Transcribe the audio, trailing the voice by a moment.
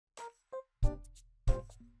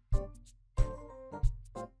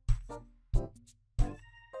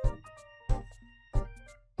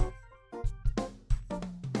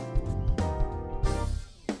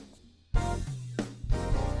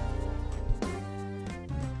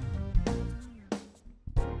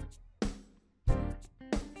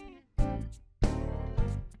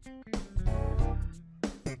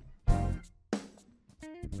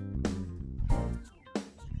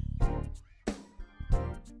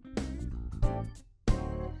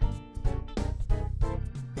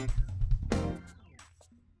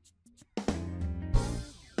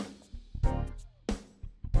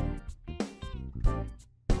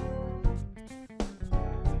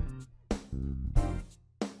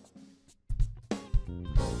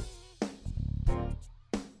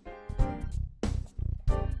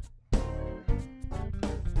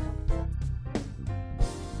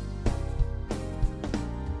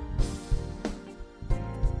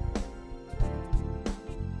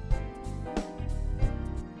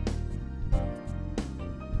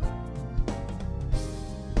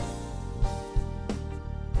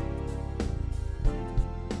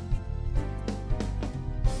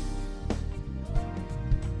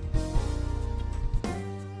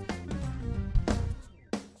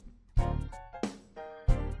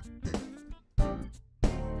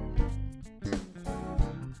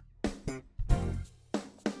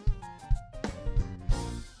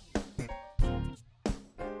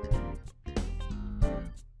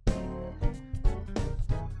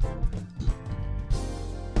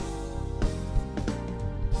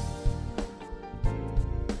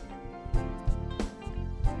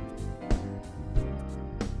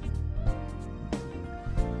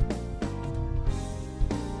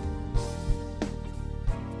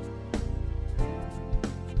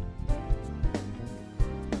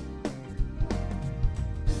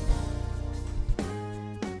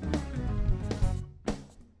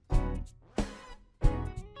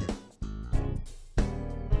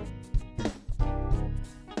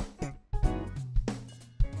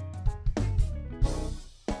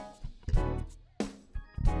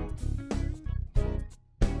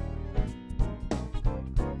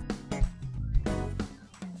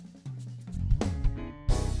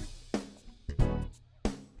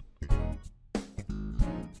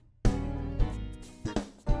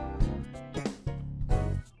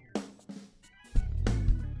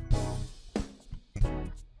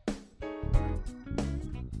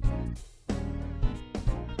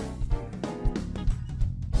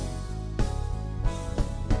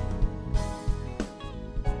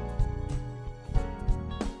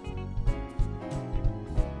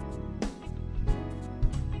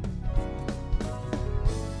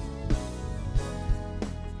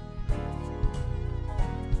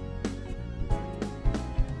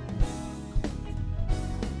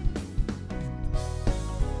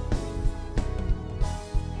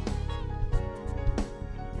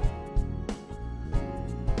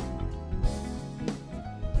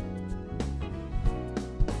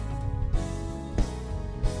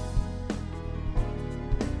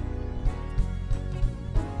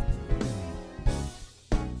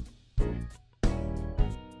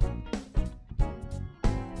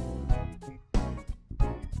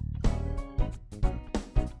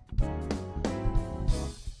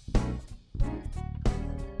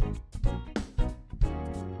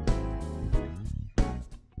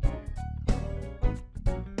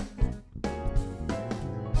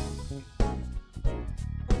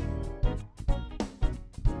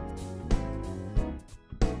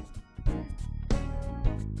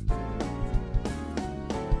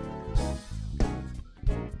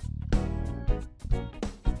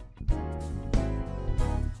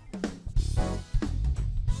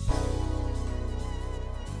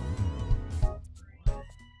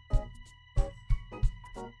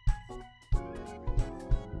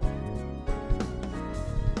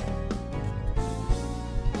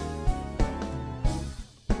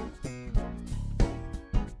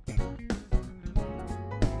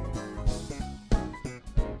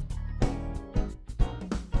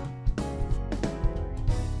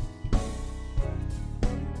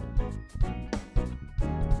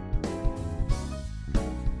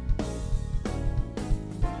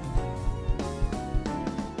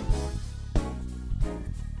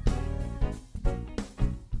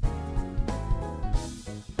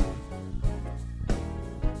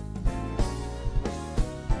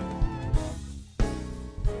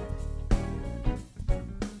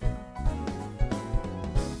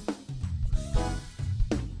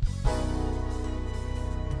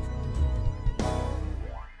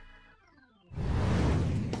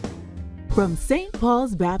From St.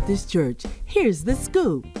 Paul's Baptist Church, here's the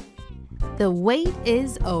scoop. The wait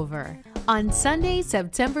is over. On Sunday,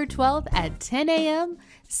 September 12th at 10 a.m.,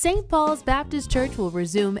 St. Paul's Baptist Church will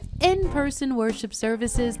resume in-person worship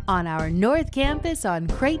services on our North Campus on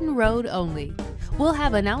Creighton Road only. We'll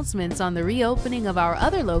have announcements on the reopening of our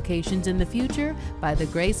other locations in the future by the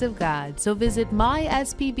grace of God, so visit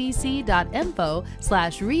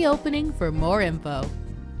myspbc.info/reopening for more info.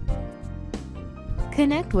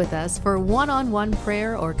 Connect with us for one-on-one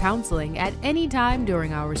prayer or counseling at any time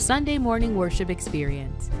during our Sunday morning worship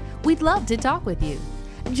experience. We'd love to talk with you.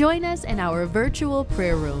 Join us in our virtual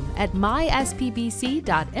prayer room at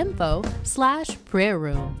myspbc.info/prayer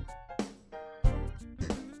room.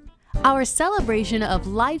 Our celebration of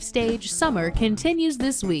Life Stage Summer continues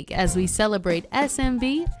this week as we celebrate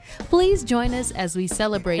SMB. Please join us as we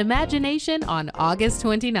celebrate Imagination on August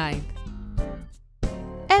 29th.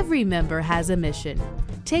 Every member has a mission.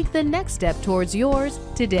 Take the next step towards yours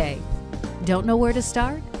today. Don't know where to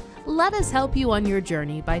start? Let us help you on your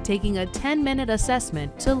journey by taking a 10-minute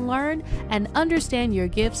assessment to learn and understand your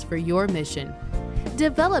gifts for your mission.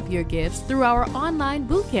 Develop your gifts through our online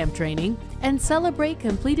bootcamp training and celebrate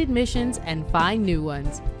completed missions and find new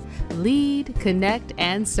ones. Lead, connect,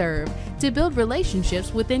 and serve to build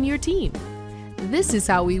relationships within your team. This is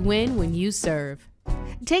how we win when you serve.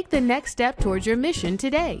 Take the next step towards your mission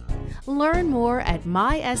today. Learn more at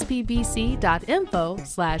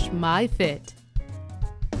myspbc.info/myfit.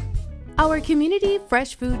 Our community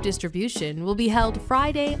fresh food distribution will be held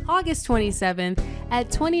Friday, August 27th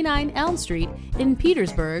at 29 Elm Street in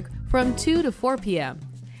Petersburg from 2 to 4 p.m.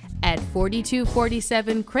 At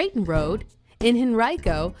 4247 Creighton Road in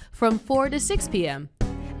Henrico from 4 to 6 p.m.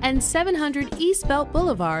 and 700 East Belt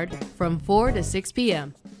Boulevard from 4 to 6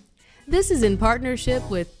 p.m. This is in partnership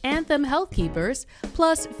with Anthem Health Keepers,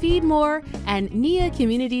 plus Feed More and NIA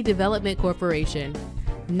Community Development Corporation.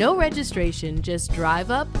 No registration, just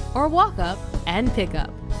drive up or walk up and pick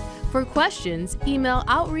up. For questions, email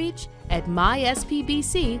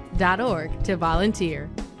outreach@myspbc.org to volunteer.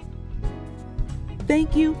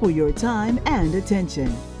 Thank you for your time and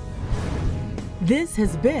attention. This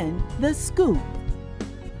has been The Scoop.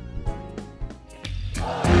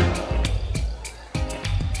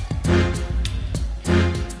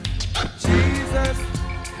 Jesus,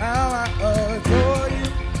 how I adore you.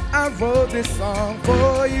 I wrote this song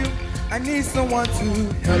for you. I need someone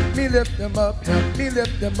to help me lift them up, help me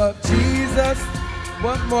lift them up. Jesus,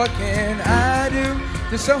 what more can I do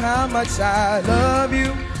to show how much I love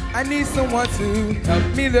you? I need someone to help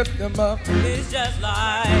me lift them up. It's just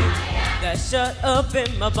like that shut up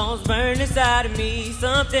in my bones, burn inside of me.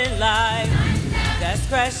 Something like that's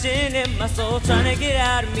crashing in my soul, trying to get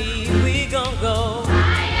out of me. We gon' go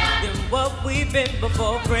than what we've been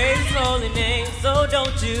before. Praise His holy name, so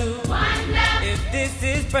don't you if this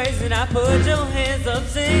is praising, I put your hands up,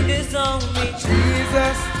 sing this song with me.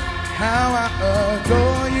 Jesus, how I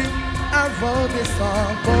adore you. I wrote this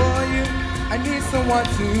song for you. I need someone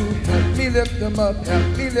to help me lift them up,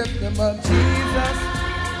 help me lift them up. Jesus,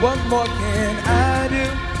 what more can I do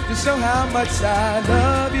to show how much I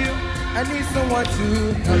love you? I need someone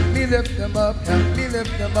to help me lift them up, help me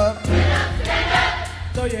lift them up. Get up, stand up,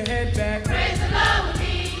 Throw your head back, praise the Lord with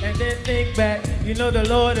me. and then think back. You know the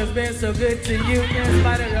Lord has been so good to you, in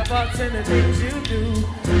spite of your faults and the things you do.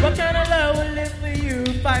 What kind of love will live for you,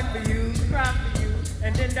 fight for you, cry for you,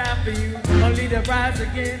 and then die for you? Only to rise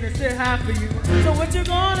again and sit high for you. So what you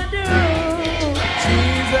gonna do?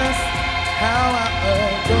 Jesus, how I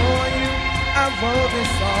adore you. I wrote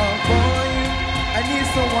this song for you. I need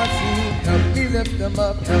someone to help me lift them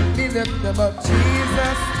up, help me lift them up.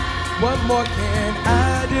 Jesus, what more can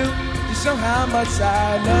I do to show how much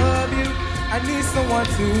I love you? I need someone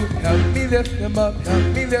to help me lift them up, help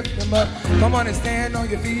me lift them up. Come on and stand on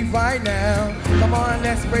your feet right now. Come on,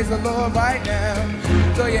 let's praise the Lord right now.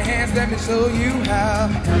 Throw your hands, let me show you how.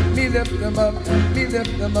 Help me lift them up, help me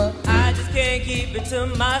lift them up. I just can't keep it to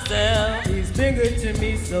myself. He's been good to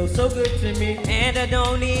me, so good to me. And I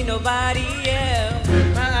don't need nobody else.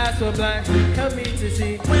 When my eyes were blind, help me to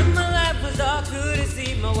see. When my life was dark, couldn't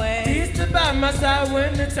see my way. He stood by my side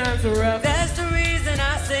when the times were rough. That's the reason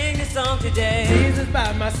I sing this song today. Jesus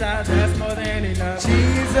by my side, that's more than enough.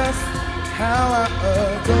 Jesus, how I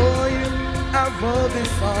adore you. I wrote this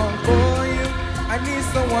song for you. I need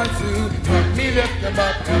someone to help me lift them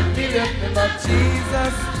up, help me lift them up.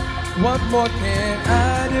 Jesus, what more can I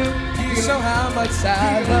do? to show how much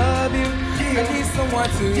I love you. I need someone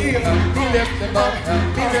to help me lift them up,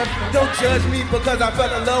 help me lift them up. Don't judge me because I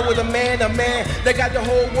fell in love with a man that got the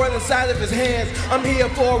whole world inside of his hands. I'm here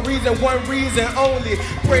for a reason, one reason only.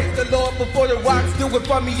 Praise the Lord before the rocks do it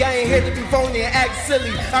for me. I ain't here to be phony and act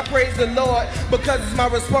silly. I praise the Lord because it's my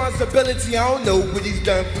responsibility. I don't know what he's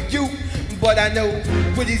done for you, but I know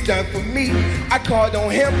what he's done for me. I called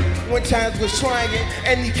on him when times was trying,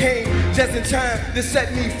 and he came just in time to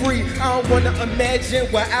set me free. I don't wanna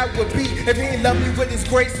imagine where I would be if he ain't loved me with his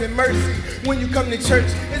grace and mercy. When you come to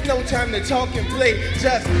church, it's no time to talk and play.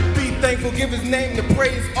 Just be thankful, give his name the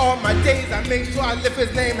praise. All my days, I make sure I lift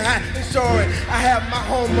his name high, ensuring I have my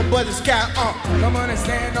home above the sky. Come on and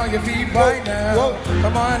stand on your feet right now. Whoa.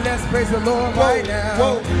 Come on, let's praise the Lord right now.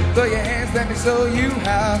 Whoa. Throw your hands, let me show you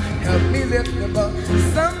how. Help me lift them up.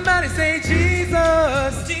 Somebody say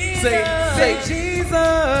Jesus. Jesus. Say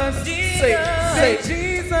Jesus. Jesus. Say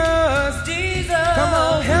Jesus. Jesus. Come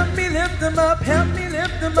on, help me lift them up. Help me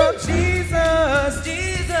lift them up. Jesus.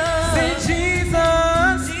 Jesus. Say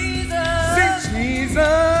Jesus. Jesus. Say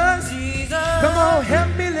Jesus. Jesus. Come on,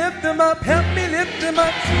 help me lift them up. Help me lift them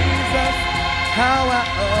up. Jesus. How I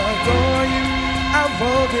adore you. I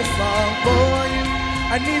wrote this song for you.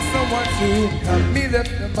 I need someone to help me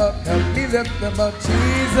lift them up, help me lift them up,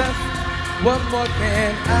 Jesus. What more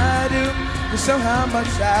can I do to show how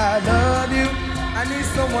much I love you? I need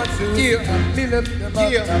someone to help me lift them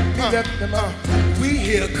up, help me lift them up. We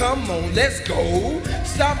here, come on, let's go.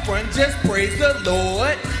 Stop front, just praise the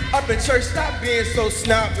Lord. Up in church, stop being so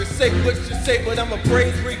snobbish. Say what you say, but I'ma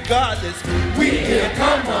praise regardless. We here,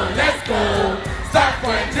 come on, let's go. Stop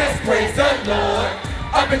front, just praise the Lord.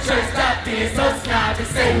 Up in church, stop being so snobbish.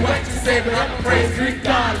 Say what you say, but I'ma praise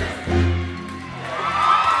regardless.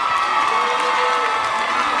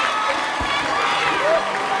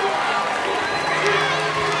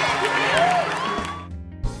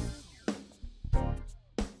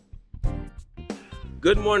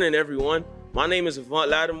 Good morning, everyone. My name is Avant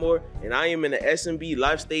Lattimore, and I am in the SMB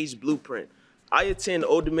Life Stage Blueprint. I attend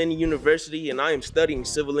Old Dominion University, and I am studying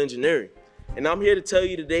civil engineering. And I'm here to tell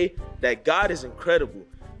you today that God is incredible.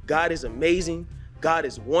 God is amazing. God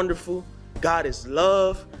is wonderful. God is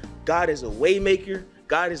love. God is a way maker.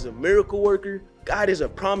 God is a miracle worker. God is a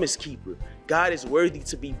promise keeper. God is worthy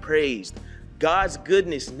to be praised. God's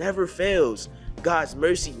goodness never fails. God's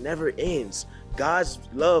mercy never ends. God's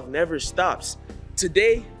love never stops.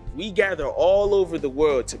 Today, we gather all over the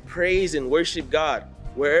world to praise and worship God.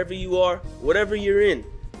 Wherever you are, whatever you're in,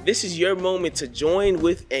 this is your moment to join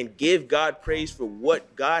with and give God praise for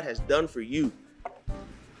what God has done for you.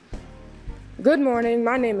 Good morning,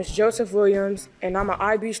 my name is Joseph Williams, and I'm an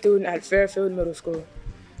IB student at Fairfield Middle School.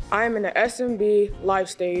 I am in the SMB Life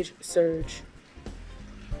Stage Surge.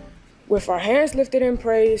 With our hands lifted in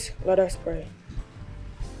praise, let us pray.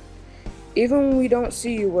 Even when we don't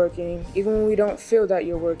see you working, even when we don't feel that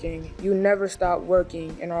you're working, you never stop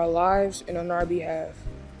working in our lives and on our behalf.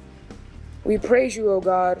 We praise you, O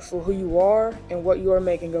God, for who you are and what you are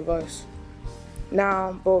making of us.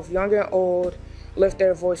 Now, both young and old lift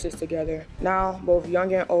their voices together. Now, both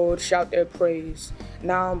young and old shout their praise.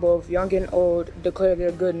 Now, both young and old declare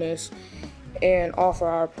their goodness and offer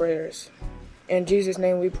our prayers. In Jesus'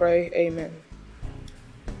 name we pray, amen.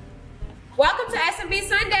 Welcome to SMB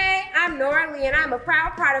Sunday. I'm Nora Lee, and I'm a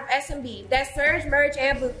proud part of SMB. That's Surge, Merge,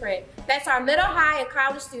 and Blueprint. That's our middle, high, and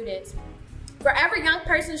college students. For every young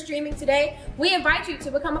person streaming today, we invite you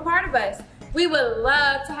to become a part of us. We would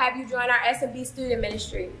love to have you join our SMB student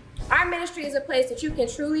ministry. Our ministry is a place that you can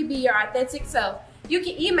truly be your authentic self. You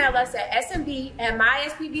can email us at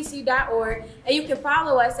smb@myspbc.org, and you can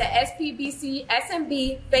follow us at SPBC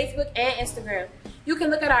SMB, Facebook, and Instagram. You can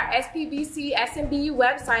look at our SPBC SMB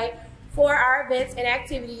website for our events and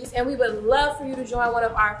activities, and we would love for you to join one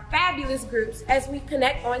of our fabulous groups as we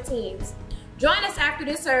connect on Teams. Join us after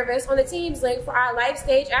this service on the Teams link for our Life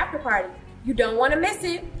Stage After Party. You don't want to miss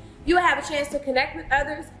it. You will have a chance to connect with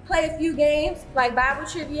others, play a few games like Bible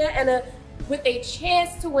trivia, and with a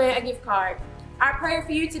chance to win a gift card. Our prayer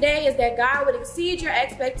for you today is that God would exceed your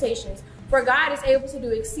expectations, for God is able to do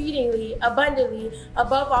exceedingly, abundantly,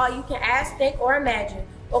 above all you can ask, think, or imagine,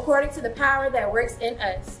 according to the power that works in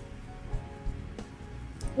us.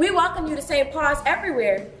 We welcome you to St. Paul's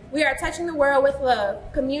everywhere. We are touching the world with love,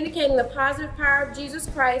 communicating the positive power of Jesus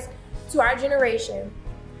Christ to our generation.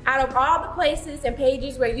 Out of all the places and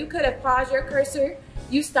pages where you could have paused your cursor,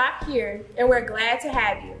 you stopped here, and we're glad to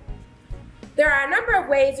have you. There are a number of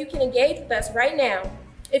ways you can engage with us right now.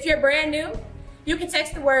 If you're brand new, you can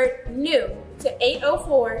text the word NEW to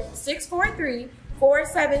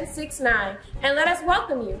 804-643-4769 and let us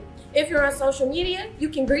welcome you. If you're on social media, you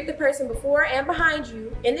can greet the person before and behind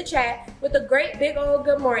you in the chat with a great big old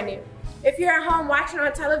good morning. If you're at home watching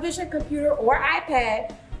on television, computer, or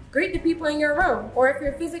iPad, greet the people in your room. Or if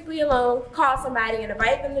you're physically alone, call somebody and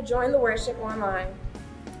invite them to join the worship online.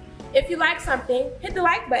 If you like something, hit the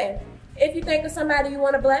like button. If you think of somebody you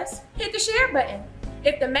want to bless, hit the share button.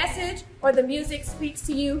 If the message or the music speaks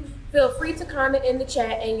to you, feel free to comment in the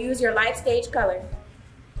chat and use your life stage color.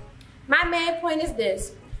 My main point is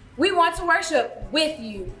this: we want to worship with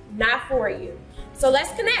you, not for you. So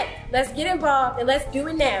let's connect, let's get involved, and let's do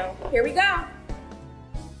it now. Here we go.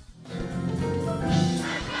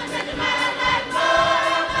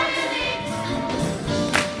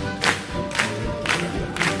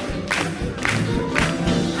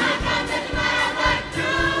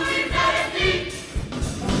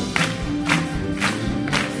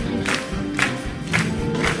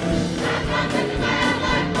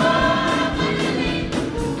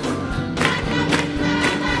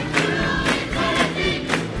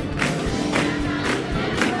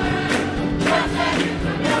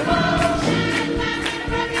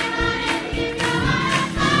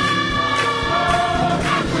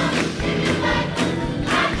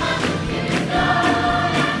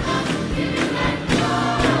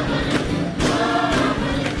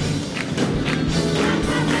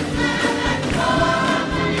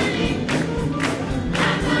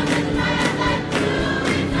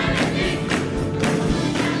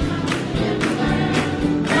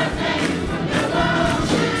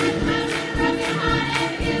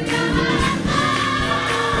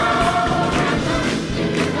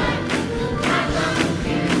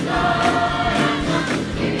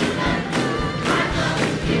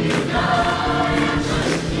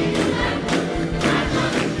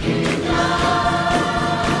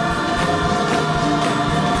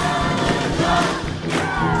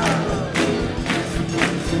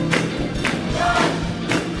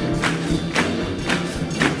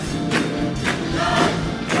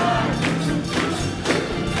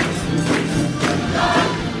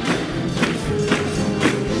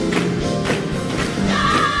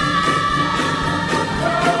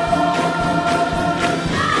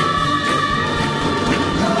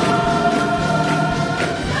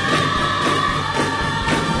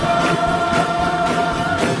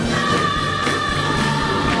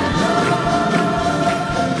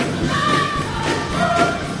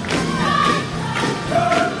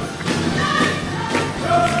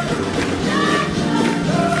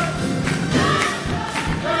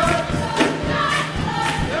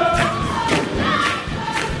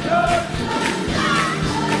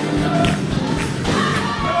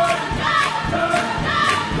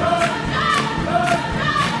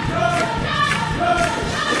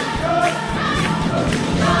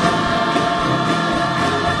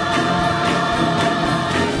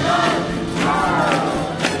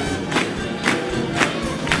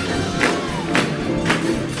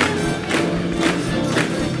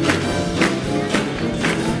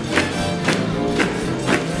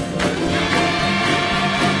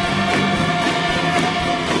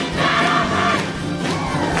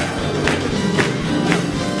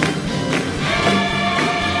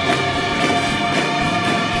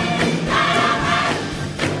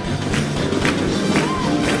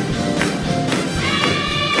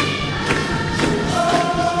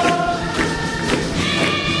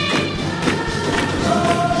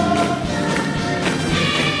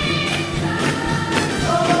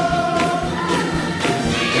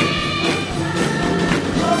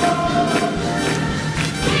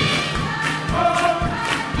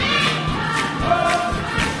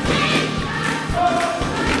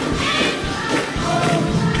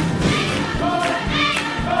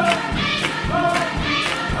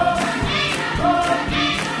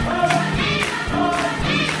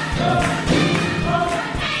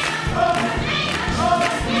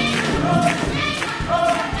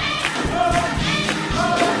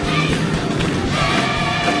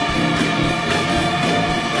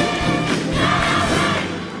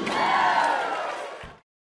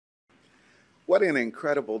 What an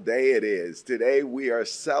incredible day it is. Today we are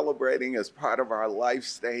celebrating as part of our Life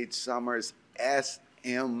Stage Summers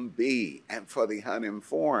SMB. And for the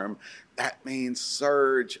uninformed, that means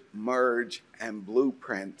Surge, Merge, and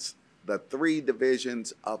Blueprints, the three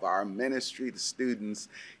divisions of our ministry to students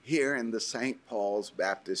here in the St. Paul's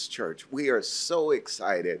Baptist Church. We are so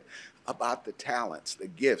excited about the talents, the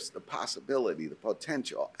gifts, the possibility, the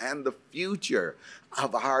potential, and the future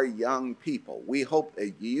of our young people. We hope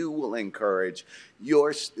that you will encourage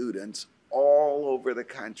your students all over the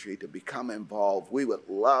country to become involved. We would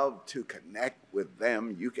love to connect with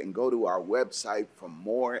them. You can go to our website for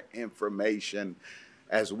more information.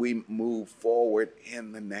 as we move forward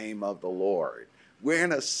in the name of the Lord. We're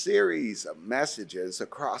in a series of messages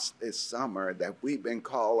across this summer that we've been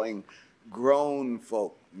calling grown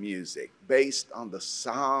folk music, based on the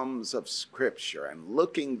Psalms of Scripture, and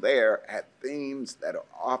looking there at themes that are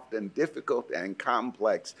often difficult and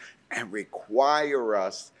complex and require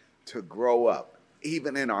us to grow up,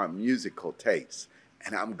 even in our musical tastes.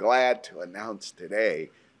 And I'm glad to announce today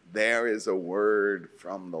there is a word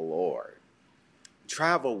from the Lord.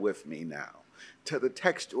 Travel with me now to the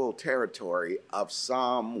textual territory of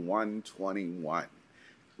Psalm 121.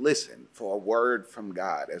 Listen for a word from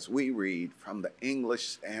God as we read from the English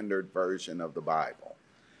Standard Version of the Bible.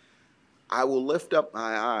 I will lift up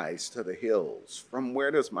my eyes to the hills. From where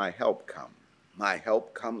does my help come? My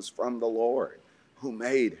help comes from the Lord, who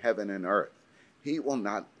made heaven and earth. He will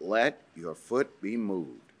not let your foot be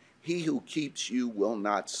moved. He who keeps you will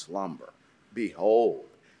not slumber. Behold,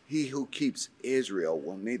 he who keeps Israel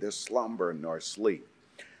will neither slumber nor sleep.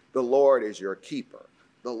 The Lord is your keeper.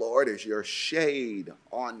 The Lord is your shade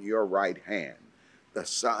on your right hand. The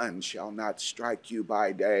sun shall not strike you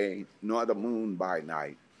by day, nor the moon by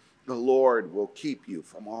night. The Lord will keep you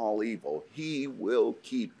from all evil. He will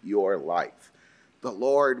keep your life. The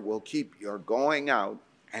Lord will keep your going out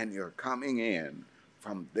and your coming in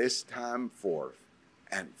from this time forth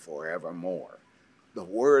and forevermore. The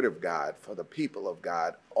word of God for the people of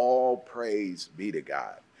God. All praise be to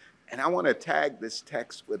God. And I want to tag this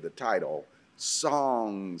text with the title,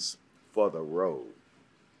 Songs for the Road.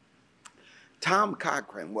 Tom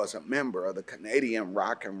Cochrane was a member of the Canadian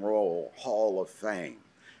Rock and Roll Hall of Fame.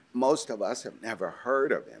 Most of us have never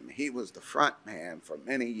heard of him. He was the front man for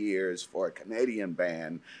many years for a Canadian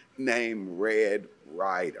band named Red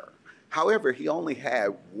Rider. However, he only had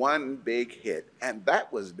one big hit, and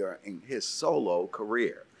that was during his solo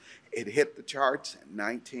career. It hit the charts in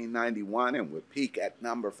 1991 and would peak at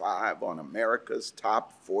number 5 on America's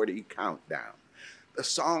Top 40 Countdown. The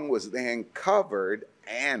song was then covered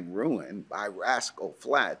and ruined by Rascal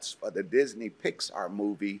Flatts for the Disney Pixar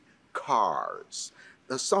movie Cars.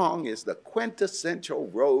 The song is the quintessential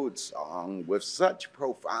road song with such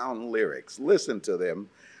profound lyrics. Listen to them.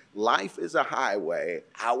 Life is a highway.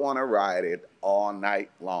 I want to ride it all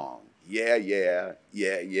night long. Yeah, yeah,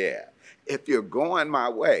 yeah, yeah. If you're going my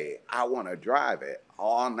way, I want to drive it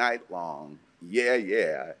all night long. Yeah,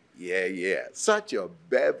 yeah, yeah, yeah. Such a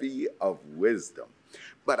bevy of wisdom.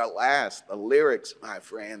 But alas, the lyrics, my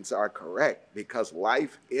friends, are correct, because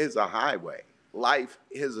life is a highway. Life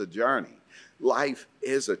is a journey. Life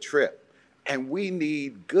is a trip. And we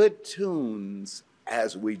need good tunes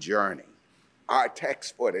as we journey. Our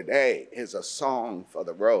text for today is a song for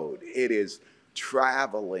the road. It is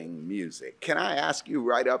traveling music. Can I ask you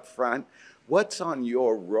right up front, what's on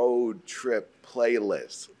your road trip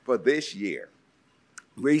playlist for this year?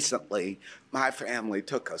 Recently, my family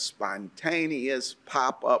took a spontaneous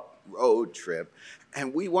pop-up road trip,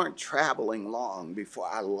 and we weren't traveling long before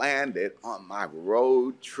I landed on my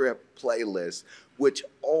road trip playlist, which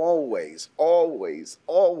always, always,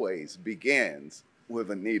 always begins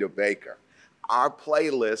with Anita Baker. Our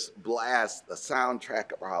playlist blasts the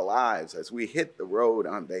soundtrack of our lives as we hit the road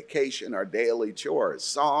on vacation or daily chores.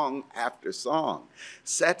 Song after song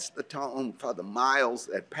sets the tone for the miles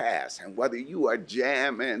that pass. And whether you are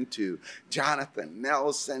jamming to Jonathan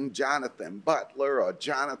Nelson, Jonathan Butler, or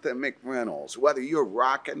Jonathan McReynolds, whether you're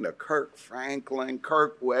rocking to Kirk Franklin,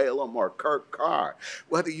 Kirk Whalum, or Kirk Carr,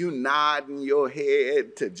 whether you nodding your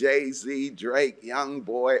head to Jay-Z, Drake,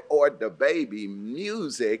 Youngboy, or DaBaby,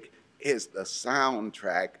 music is the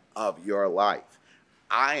soundtrack of your life.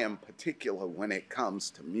 I am particular when it comes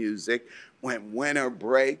to music. When winter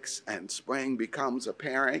breaks and spring becomes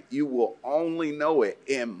apparent, you will only know it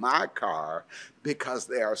in my car because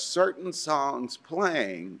there are certain songs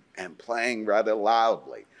playing and playing rather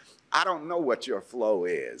loudly. I don't know what your flow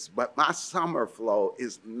is, but my summer flow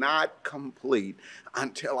is not complete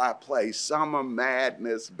until I play Summer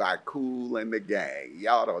Madness by Kool and the Gang.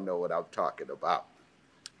 Y'all don't know what I'm talking about.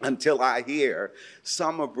 Until I hear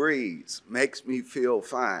Summer Breeze Makes Me Feel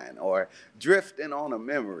Fine, or Drifting on a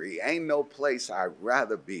Memory, Ain't No Place I'd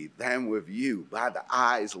Rather Be Than With You by the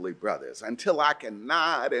Isley Brothers. Until I can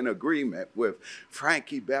nod in agreement with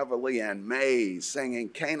Frankie Beverly and Mays singing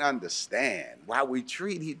Can't Understand Why We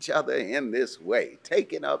Treat Each Other in This Way,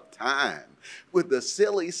 taking up time with the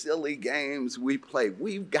silly, silly games we play.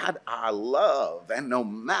 We've got our love, and no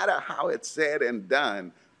matter how it's said and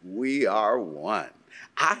done, we are one.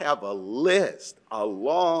 I have a list, a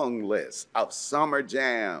long list of summer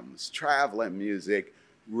jams, traveling music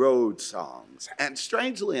road songs. And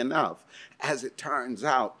strangely enough, as it turns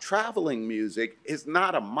out, traveling music is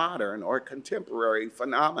not a modern or contemporary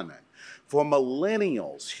phenomenon. For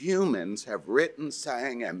millennials, humans have written,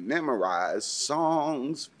 sang, and memorized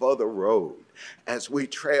songs for the road. As we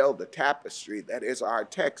trail the tapestry that is our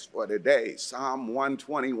text for today, Psalm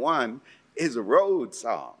 121 is a road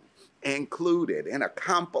song included in a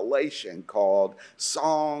compilation called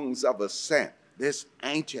Songs of Ascent. This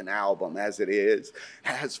ancient album, as it is,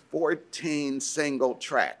 has 14 single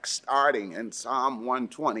tracks, starting in Psalm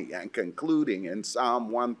 120 and concluding in Psalm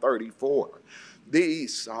 134.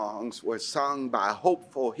 These songs were sung by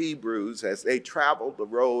hopeful Hebrews as they traveled the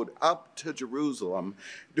road up to Jerusalem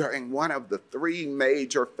during one of the three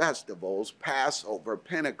major festivals, Passover,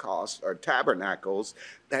 Pentecost, or Tabernacles,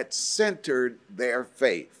 that centered their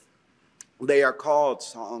faith. They are called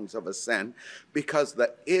Songs of Ascent because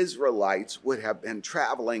the Israelites would have been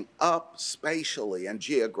traveling up spatially and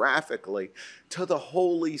geographically to the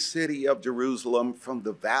holy city of Jerusalem from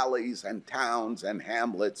the valleys and towns and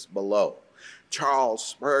hamlets below. Charles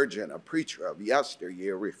Spurgeon, a preacher of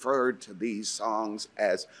yesteryear, referred to these songs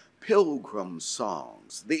as pilgrim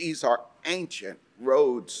songs. These are ancient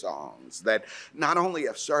road songs that not only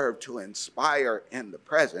have served to inspire in the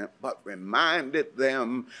present, but reminded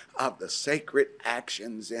them of the sacred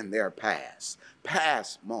actions in their past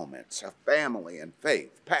moments of family and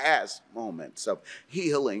faith, past moments of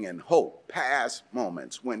healing and hope, past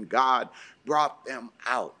moments when God brought them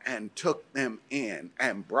out and took them in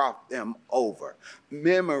and brought them over.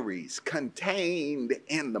 Memories contained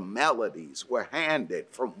in the melodies were handed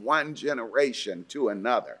from one generation to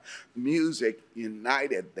another. Music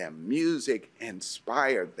united them, music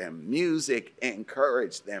inspired them, music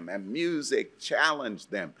encouraged them, and music challenged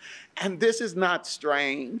them. And this is not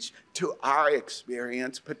strange to our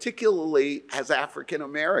experience, particularly as African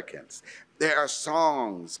Americans. There are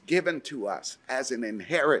songs given to us as an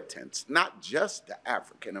inheritance, not just to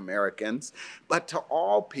African Americans, but to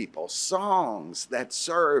all people. Songs that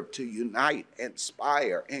serve to unite,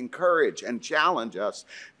 inspire, encourage, and challenge us,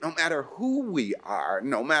 no matter who we are,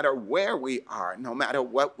 no matter where we are, no matter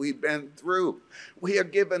what we've been through. We are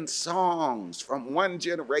given songs from one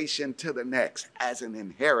generation to the next as an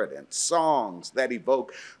inheritance, songs that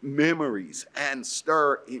evoke memories and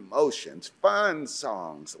stir emotions, fun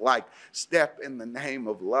songs like Step in the Name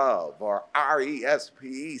of Love or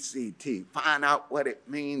RESPECT, find out what it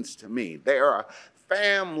means to me. There are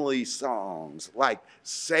family songs like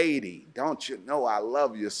Sadie, Don't You Know I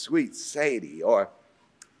Love You, Sweet Sadie, or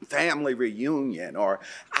Family Reunion, or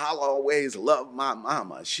I'll Always Love My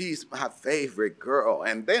Mama, She's My Favorite Girl.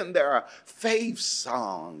 And then there are faith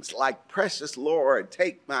songs like Precious Lord,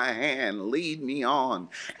 Take My Hand, Lead Me On,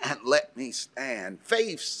 and Let Me Stand.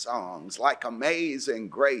 Faith songs like Amazing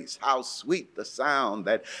Grace, How Sweet the Sound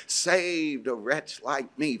That Saved a Wretch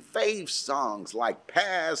Like Me. Faith songs like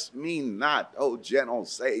Pass Me Not, O Gentle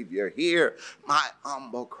Savior, Hear My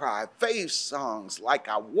Humble Cry. Faith songs like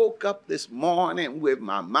I Woke Up This Morning with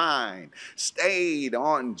My Mind stayed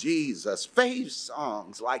on Jesus. Faith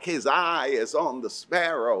songs like His eye is on the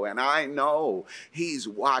sparrow and I know He's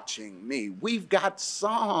watching me. We've got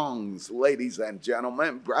songs, ladies and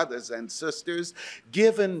gentlemen, brothers and sisters,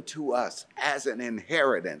 given to us as an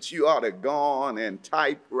inheritance. You ought to go on and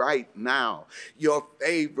type right now your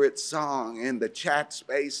favorite song in the chat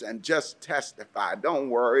space and just testify. Don't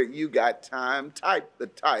worry, you got time. Type the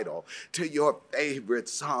title to your favorite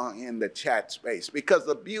song in the chat space, because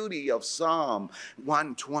the beauty of Psalm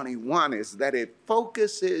 121 is that it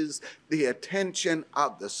focuses the attention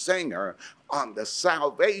of the singer on the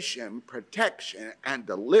salvation, protection, and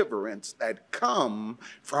deliverance that come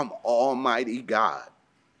from Almighty God.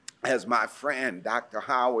 As my friend, Dr.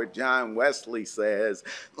 Howard John Wesley says,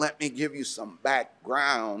 let me give you some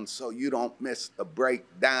background so you don't miss the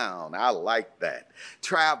breakdown. I like that.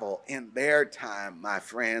 Travel in their time, my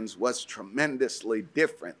friends, was tremendously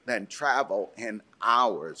different than travel in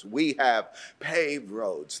ours. We have paved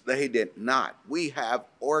roads. They did not. We have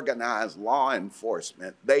organized law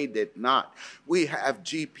enforcement. They did not. We have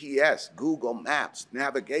GPS, Google Maps,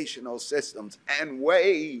 navigational systems, and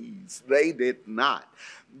Waze. They did not.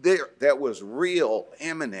 There was real,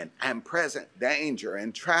 imminent, and present danger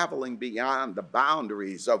in traveling beyond the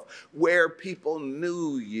boundaries of where people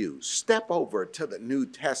knew you. Step over to the New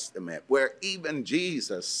Testament, where even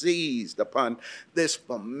Jesus seized upon this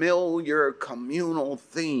familiar communal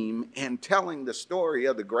theme in telling the story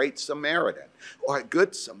of the Great Samaritan, or a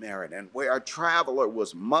Good Samaritan, where a traveler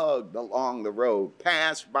was mugged along the road,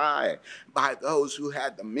 passed by those who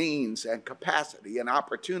had the means and capacity and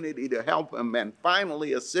opportunity to help him, and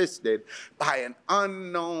finally assisted by an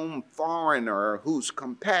unknown foreigner whose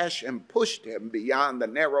compassion pushed him beyond the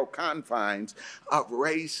narrow confines of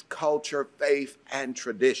race, culture, faith, and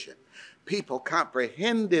tradition. People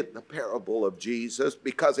comprehended the parable of Jesus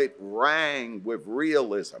because it rang with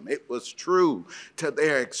realism. It was true to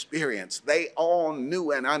their experience. They all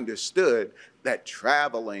knew and understood that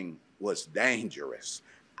traveling was dangerous.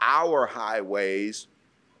 Our highways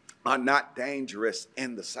are not dangerous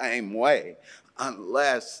in the same way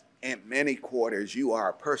unless in many quarters you are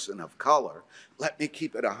a person of color. Let me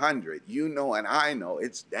keep it 100. You know and I know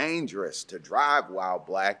it's dangerous to drive while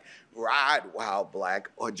black, ride while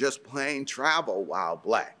black, or just plain travel while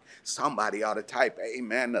black. Somebody ought to type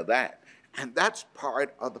amen to that. And that's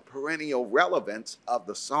part of the perennial relevance of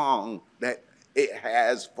the song that it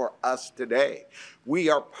has for us today. We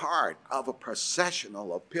are part of a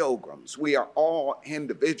processional of pilgrims. We are all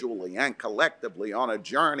individually and collectively on a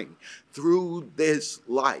journey through this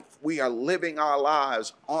life. We are living our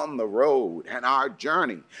lives on the road, and our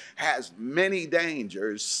journey has many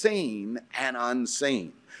dangers, seen and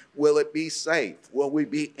unseen. Will it be safe? Will we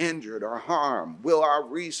be injured or harmed? Will our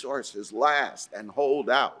resources last and hold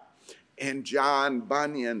out? In John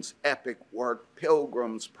Bunyan's epic work,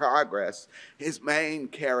 Pilgrim's Progress, his main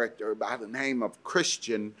character by the name of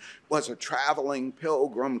Christian was a traveling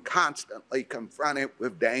pilgrim constantly confronted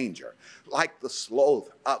with danger, like the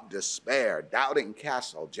sloth of despair, Doubting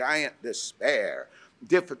Castle, Giant Despair,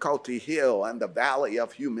 Difficulty Hill, and the Valley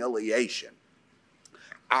of Humiliation.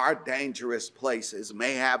 Our dangerous places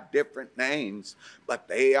may have different names, but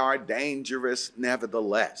they are dangerous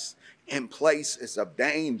nevertheless. In places of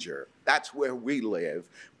danger, that's where we live,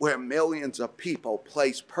 where millions of people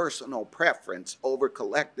place personal preference over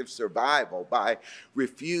collective survival by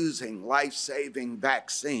refusing life-saving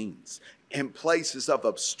vaccines. In places of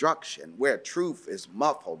obstruction, where truth is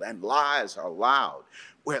muffled and lies are loud,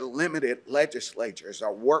 where limited legislatures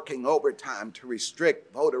are working overtime to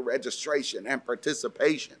restrict voter registration and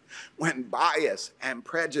participation, when bias and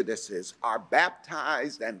prejudices are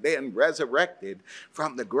baptized and then resurrected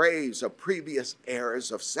from the graves of previous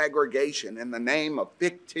eras of segregation in the name of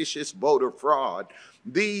fictitious voter fraud.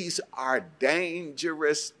 These are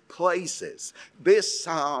dangerous places. This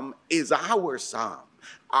psalm is our psalm.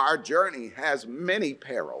 Our journey has many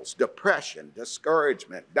perils: depression,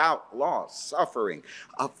 discouragement, doubt, loss, suffering,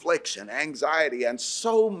 affliction, anxiety, and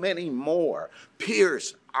so many more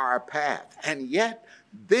pierce our path. And yet,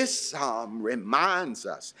 this psalm reminds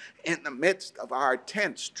us, in the midst of our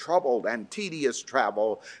tense, troubled, and tedious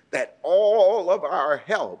travel, that all of our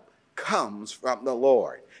help comes from the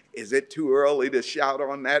Lord. Is it too early to shout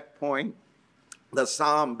on that point? The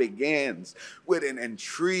psalm begins with an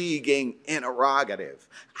intriguing interrogative.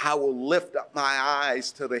 I will lift up my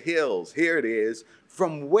eyes to the hills. Here it is.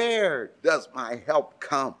 From where does my help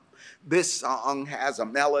come? This song has a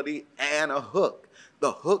melody and a hook.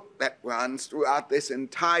 The hook that runs throughout this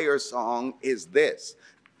entire song is this: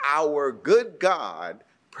 our good God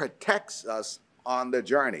protects us on the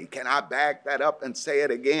journey. Can I back that up and say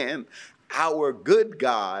it again? Our good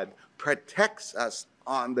God protects us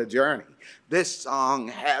on the journey. This song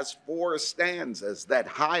has 4 stanzas that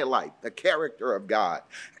highlight the character of God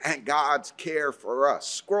and God's care for us.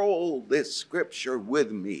 Scroll this scripture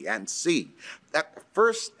with me and see that the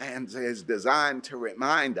first stanza is designed to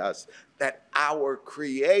remind us that our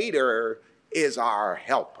Creator is our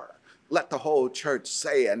helper. Let the whole church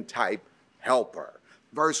say and type helper.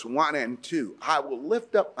 Verse 1 and 2, I will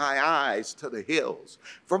lift up my eyes to the hills.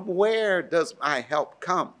 From where does my help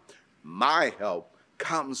come? My help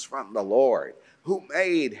comes from the Lord, who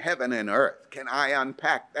made heaven and earth. Can I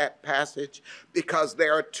unpack that passage? Because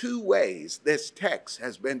there are 2 ways this text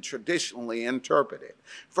has been traditionally interpreted.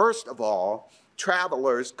 First of all,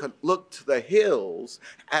 travelers could look to the hills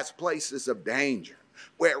as places of danger,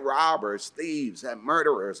 where robbers, thieves, and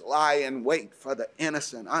murderers lie in wait for the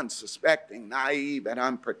innocent, unsuspecting, naive, and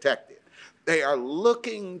unprotected. They are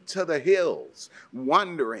looking to the hills,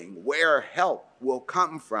 wondering where help will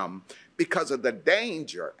come from because of the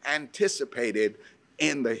danger anticipated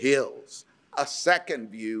in the hills. A second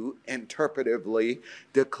view, interpretively,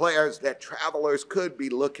 declares that travelers could be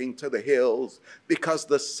looking to the hills because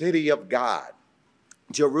the city of God,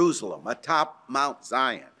 Jerusalem, atop Mount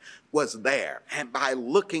Zion, was there. And by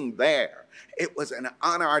looking there, it was an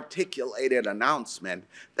unarticulated announcement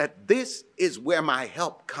that this is where my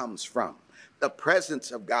help comes from. The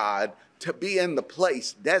presence of God to be in the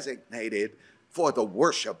place designated for the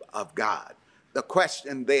worship of God. The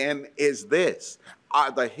question then is this: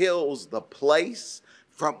 are the hills the place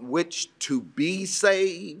from which to be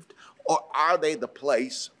saved, or are they the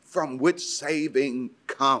place from which saving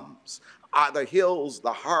comes? Are the hills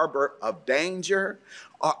the harbor of danger,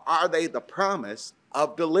 or are they the promise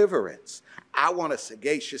of deliverance? I want to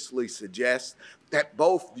sagaciously suggest that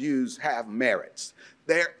both views have merits.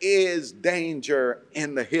 There is danger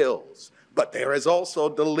in the hills, but there is also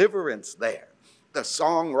deliverance there. The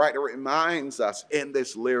songwriter reminds us in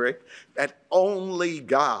this lyric that only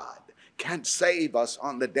God can save us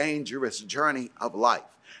on the dangerous journey of life.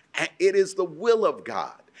 And it is the will of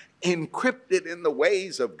God, encrypted in the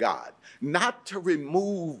ways of God, not to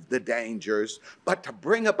remove the dangers, but to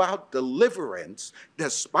bring about deliverance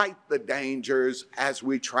despite the dangers as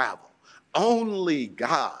we travel. Only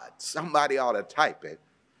God, somebody ought to type it,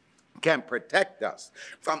 can protect us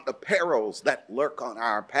from the perils that lurk on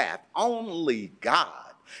our path. Only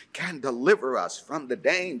God can deliver us from the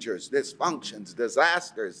dangers, dysfunctions,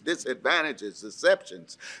 disasters, disadvantages,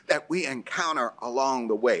 deceptions that we encounter along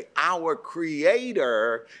the way. Our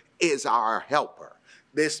Creator is our helper.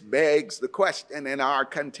 This begs the question in our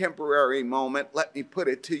contemporary moment. Let me put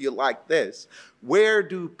it to you like this. Where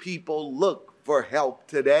do people look for help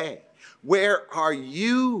today? Where are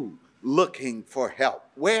you looking for help?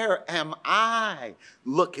 Where am I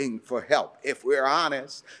looking for help? If we're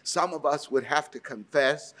honest, some of us would have to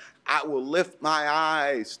confess, I will lift my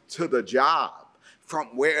eyes to the job.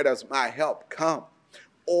 From where does my help come?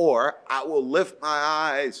 Or I will lift my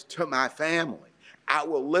eyes to my family. I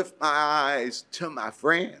will lift my eyes to my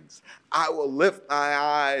friends. I will lift my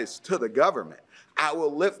eyes to the government. I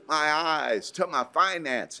will lift my eyes to my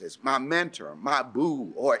finances, my mentor, my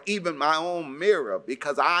boo, or even my own mirror,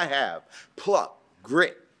 because I have pluck,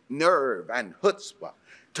 grit, nerve, and chutzpah.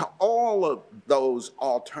 To all of those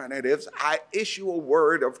alternatives, I issue a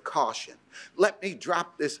word of caution. Let me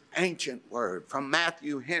drop this ancient word from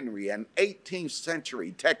Matthew Henry, an 18th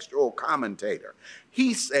century textual commentator.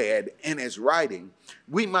 He said in his writing,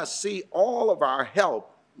 we must see all of our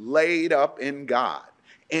help laid up in God,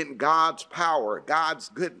 in God's power, God's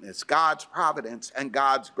goodness, God's providence, and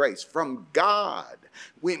God's grace. From God,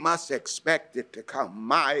 we must expect it to come.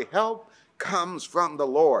 My help comes from the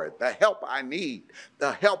Lord. The help I need,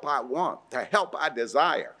 the help I want, the help I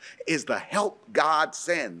desire is the help God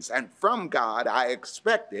sends. And from God, I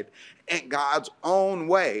expect it in God's own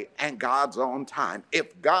way and God's own time.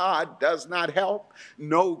 If God does not help,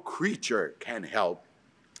 no creature can help.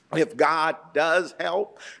 If God does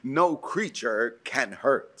help, no creature can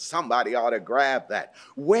hurt. Somebody ought to grab that.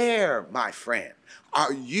 Where, my friend,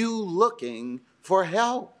 are you looking for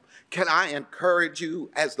help? Can I encourage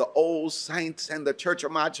you, as the old saints in the church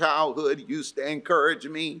of my childhood used to encourage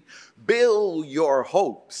me? Build your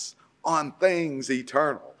hopes on things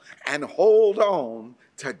eternal and hold on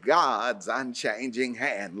to God's unchanging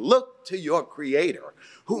hand. Look to your Creator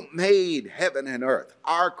who made heaven and earth.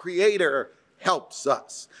 Our Creator helps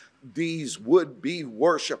us. These would-be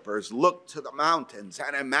worshipers looked to the mountains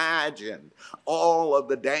and imagined all of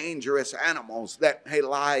the dangerous animals that may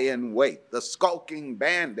lie in wait, the skulking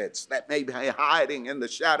bandits that may be hiding in the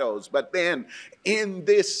shadows. But then in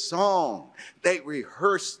this song, they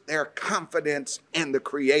rehearsed their confidence in the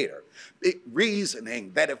Creator,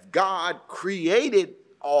 reasoning that if God created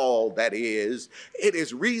all that is, it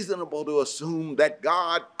is reasonable to assume that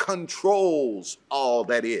God controls all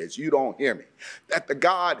that is. You don't hear me. That the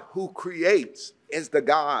God who creates is the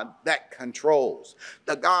God that controls.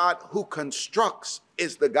 The God who constructs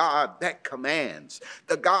is the God that commands.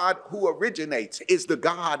 The God who originates is the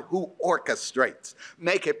God who orchestrates.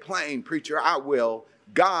 Make it plain, preacher, I will.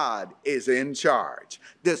 God is in charge.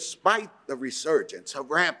 Despite the resurgence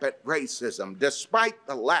of rampant racism, despite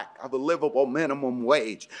the lack of a livable minimum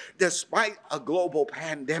wage, despite a global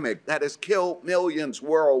pandemic that has killed millions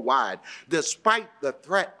worldwide, despite the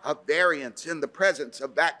threat of variants in the presence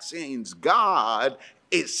of vaccines, God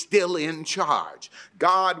is still in charge.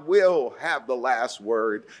 God will have the last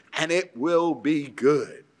word, and it will be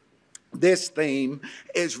good. This theme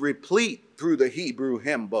is replete through the Hebrew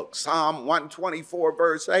hymn book. Psalm 124,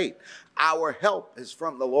 verse 8. Our help is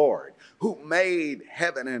from the Lord who made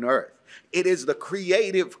heaven and earth. It is the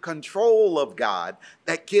creative control of God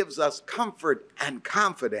that gives us comfort and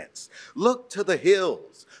confidence. Look to the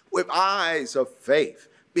hills with eyes of faith,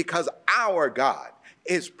 because our God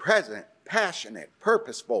is present, passionate,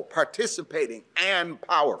 purposeful, participating, and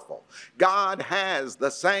powerful. God has the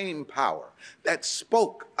same power that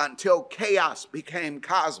spoke until chaos became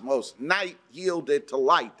cosmos, night yielded to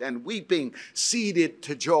light, and weeping ceded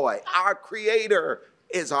to joy. Our Creator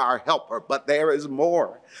is our helper, but there is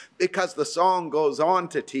more, because the song goes on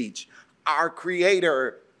to teach our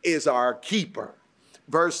Creator is our keeper.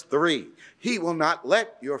 Verse 3, He will not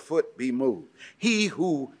let your foot be moved. He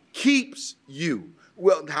who keeps you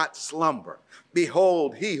will not slumber.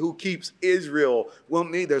 Behold, he who keeps Israel will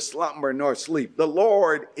neither slumber nor sleep. The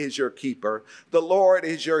Lord is your keeper. The Lord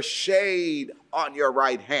is your shade on your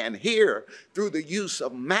right hand. Here, through the use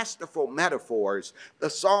of masterful metaphors, the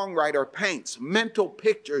songwriter paints mental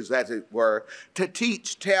pictures, as it were, to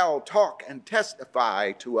teach, tell, talk, and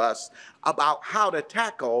testify to us about how to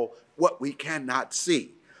tackle what we cannot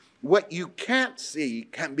see. What you can't see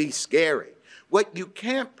can be scary. What you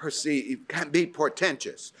can't perceive can be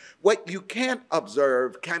portentous. What you can't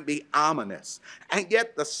observe can be ominous. And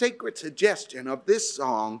yet the sacred suggestion of this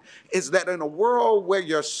song is that in a world where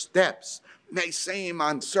your steps may seem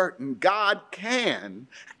uncertain, God can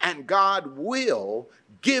and God will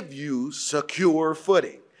give you secure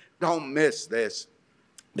footing. Don't miss this,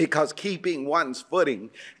 because keeping one's footing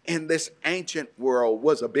in this ancient world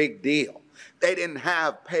was a big deal. They didn't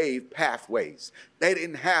have paved pathways. They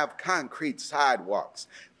didn't have concrete sidewalks.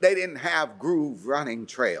 They didn't have groove running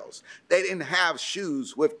trails. They didn't have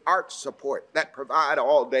shoes with arch support that provide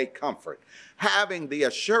all-day comfort. Having the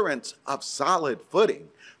assurance of solid footing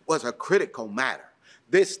was a critical matter.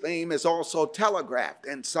 This theme is also telegraphed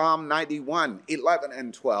in Psalm 91, 11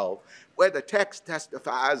 and 12, where the text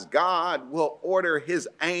testifies God will order his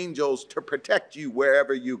angels to protect you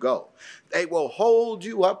wherever you go. They will hold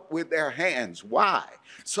you up with their hands. Why?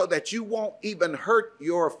 So that you won't even hurt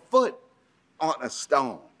your foot on a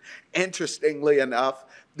stone. Interestingly enough,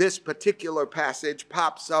 this particular passage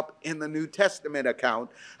pops up in the New Testament account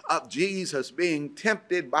of Jesus being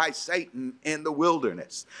tempted by Satan in the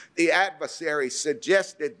wilderness. The adversary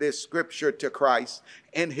suggested this scripture to Christ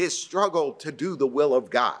in his struggle to do the will of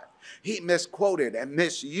God. He misquoted and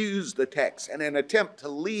misused the text in an attempt to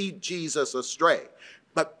lead Jesus astray.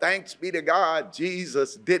 But thanks be to God,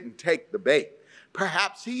 Jesus didn't take the bait.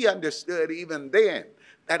 Perhaps he understood even then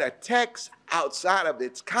that a text outside of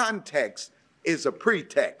its context is a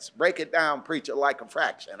pretext. Break it down, preacher, like a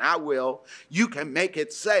fraction. I will. You can make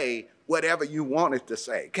it say whatever you want it to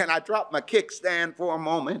say. Can I drop my kickstand for a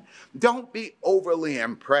moment? Don't be overly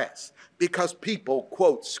impressed because people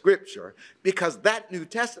quote scripture, because that New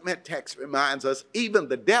Testament text reminds us even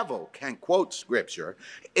the devil can quote scripture.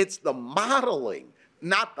 It's the modeling,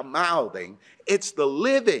 not the mouthing. It's the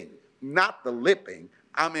living, not the lipping.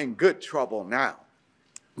 I'm in good trouble now.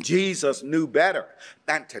 Jesus knew better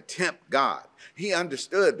than to tempt God. He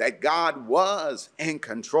understood that God was in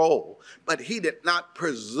control, but he did not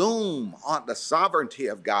presume on the sovereignty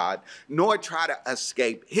of God, nor try to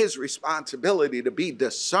escape his responsibility to be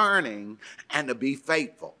discerning and to be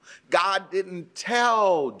faithful. God didn't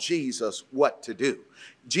tell Jesus what to do.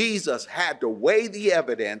 Jesus had to weigh the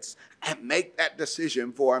evidence and make that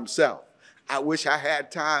decision for himself. I wish I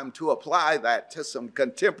had time to apply that to some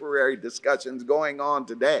contemporary discussions going on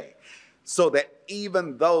today, so that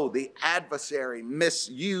even though the adversary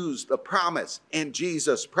misused the promise in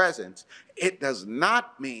Jesus' presence, it does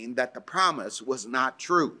not mean that the promise was not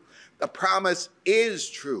true. The promise is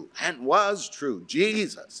true and was true.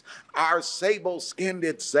 Jesus, our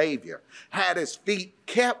sable-skinned Savior, had his feet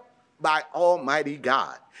kept by Almighty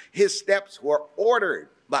God. His steps were ordered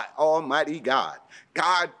by Almighty God.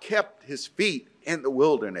 God kept his feet in the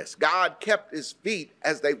wilderness. God kept his feet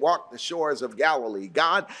as they walked the shores of Galilee.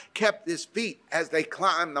 God kept his feet as they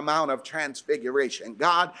climbed the Mount of Transfiguration.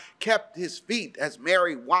 God kept his feet as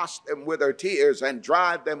Mary washed them with her tears and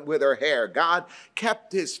dried them with her hair. God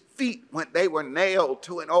kept his feet when they were nailed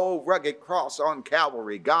to an old rugged cross on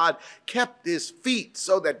Calvary. God kept his feet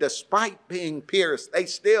so that despite being pierced, they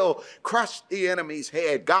still crushed the enemy's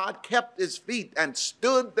head. God kept his feet and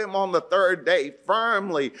stood them on the third day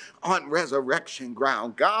firmly on resurrection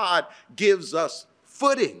ground. God gives us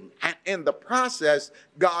footing, and in the process,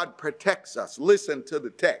 God protects us. Listen to the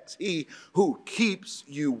text. He who keeps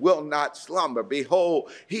you will not slumber. Behold,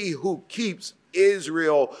 he who keeps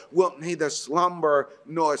Israel will neither slumber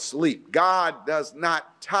nor sleep. God does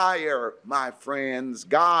not tire, my friends.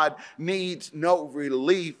 God needs no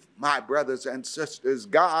relief, my brothers and sisters.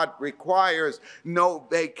 God requires no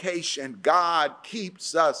vacation. God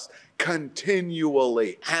keeps us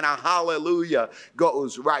continually. And a hallelujah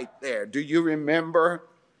goes right there. Do you remember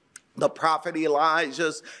the prophet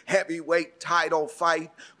Elijah's heavyweight title fight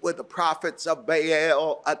with the prophets of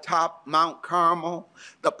Baal atop Mount Carmel?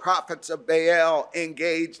 The prophets of Baal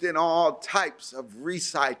engaged in all types of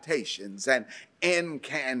recitations and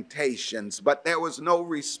incantations, but there was no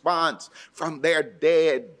response from their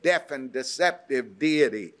dead, deaf, and deceptive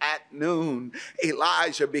deity. At noon,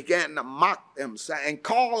 Elijah began to mock them, saying,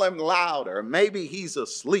 call him louder. Maybe he's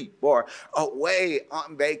asleep or away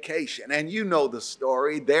on vacation. And you know the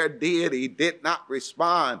story. Their deity did not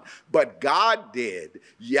respond, but God did.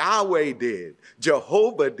 Yahweh did.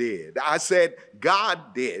 Jehovah did. I said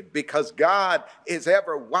God did, because God is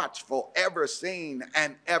ever watchful, ever seen,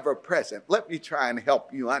 and ever present. Let me try and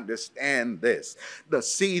help you understand this. The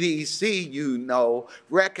CDC, you know,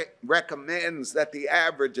 recommends that the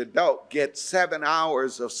average adult get 7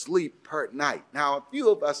 hours of sleep per night. Now, a few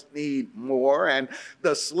of us need more, and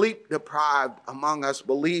the sleep deprived among us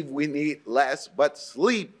believe we need less, but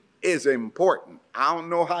sleep is important. I don't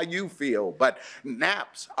know how you feel, but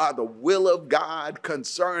naps are the will of God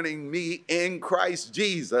concerning me in Christ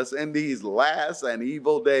Jesus in these last and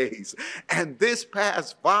evil days. And this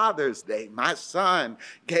past Father's Day, my son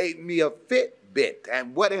gave me a Fitbit,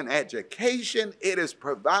 and what an education it has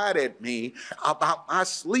provided me about my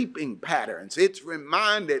sleeping patterns. It's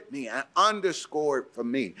reminded me and underscored for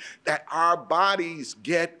me that our bodies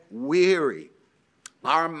get weary.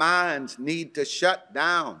 Our minds need to shut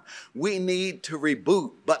down. We need to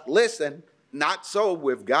reboot. But listen, not so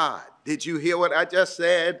with God. Did you hear what I just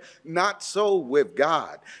said? Not so with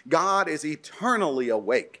God. God is eternally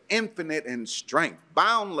awake, infinite in strength,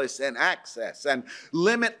 boundless in access, and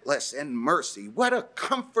limitless in mercy. What a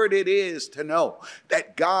comfort it is to know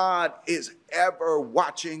that God is ever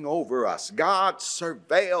watching over us. God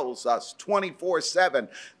surveils us 24/7,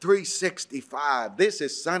 365. This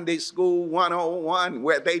is Sunday School 101,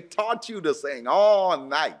 where they taught you to sing all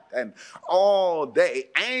night and all day.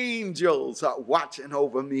 Angels are watching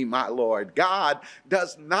over me, my Lord. God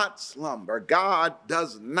does not slumber. God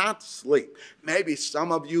does not sleep. Maybe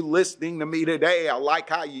some of you listening to me today are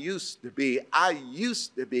like I used to be. I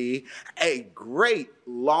used to be a great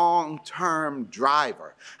long-term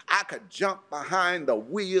driver. I could jump behind the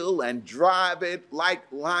wheel and drive it like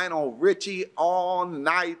Lionel Richie all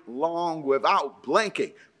night long without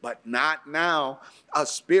blinking. But not now. A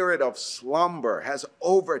spirit of slumber has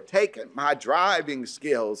overtaken my driving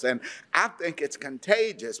skills, and I think it's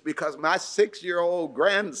contagious because my 6-year-old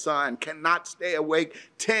grandson cannot stay awake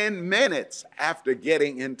 10 minutes after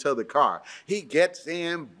getting into the car. He gets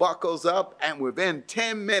in, buckles up, and within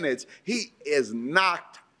 10 minutes, he is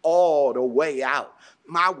knocked all the way out.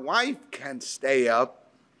 My wife can stay up,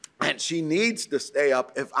 and she needs to stay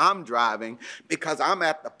up if I'm driving, because I'm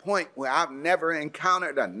at the point where I've never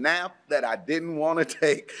encountered a nap that I didn't want to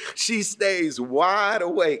take. She stays wide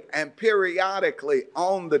awake, and periodically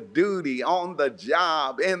on the duty, on the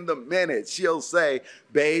job, in the minute, she'll say,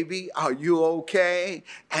 baby, are you okay?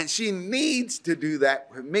 And she needs to do that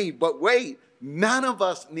with me. But wait, none of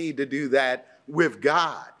us need to do that with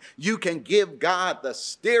God. You can give God the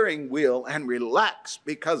steering wheel and relax,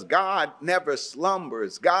 because God never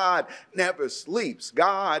slumbers. God never sleeps.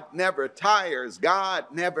 God never tires. God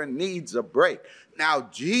never needs a break. Now,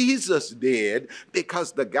 Jesus did,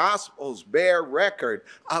 because the Gospels bear record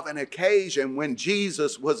of an occasion when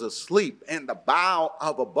Jesus was asleep in the bow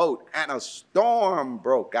of a boat and a storm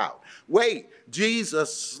broke out. Wait,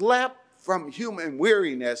 Jesus slept from human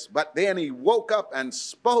weariness, but then he woke up and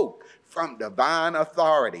spoke from divine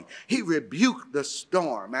authority. He rebuked the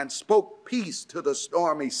storm and spoke peace to the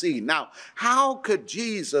stormy sea. Now, how could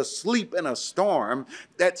Jesus sleep in a storm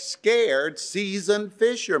that scared seasoned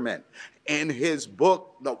fishermen? In his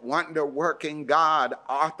book, The Wonder-Working God,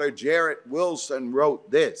 author Jarrett Wilson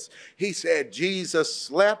wrote this. He said, Jesus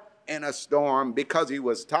slept in a storm because he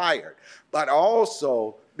was tired, but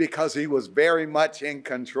also because he was very much in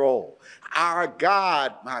control. Our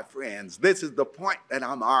God, my friends, this is the point that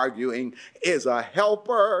I'm arguing, is a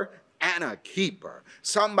helper and a keeper.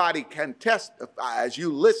 Somebody can testify as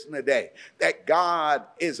you listen today that God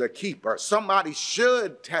is a keeper. Somebody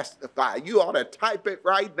should testify. You ought to type it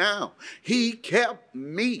right now. He kept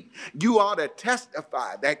me. You ought to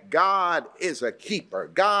testify that God is a keeper.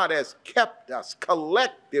 God has kept us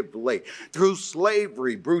collectively through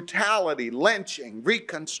slavery, brutality, lynching,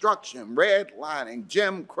 Reconstruction, redlining,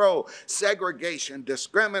 Jim Crow, segregation,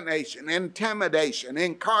 discrimination, intimidation,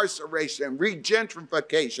 incarceration,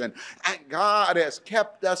 regentrification. And God has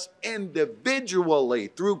kept us individually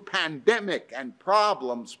through pandemic and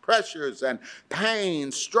problems, pressures and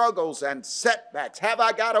pain, struggles and setbacks. Have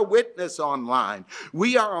I got a witness online?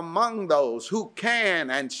 We are among those who can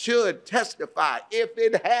and should testify. If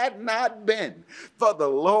it had not been for the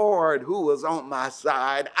Lord who was on my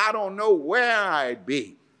side, I don't know where I'd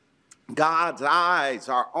be. God's eyes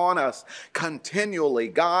are on us continually.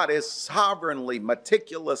 God is sovereignly,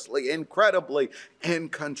 meticulously, incredibly in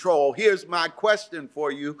control. Here's my question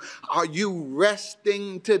for you. Are you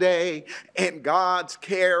resting today in God's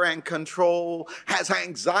care and control? Has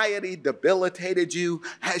anxiety debilitated you?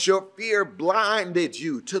 Has your fear blinded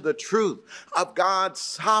you to the truth of God's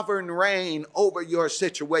sovereign reign over your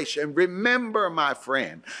situation? Remember, my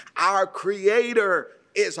friend, our Creator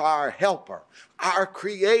is our helper. Our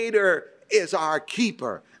Creator is our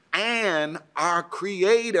keeper. And our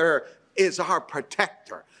Creator is our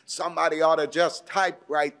protector. Somebody ought to just type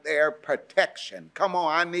right there, protection. Come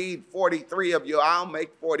on, I need 43 of you. I'll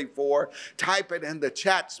make 44. Type it in the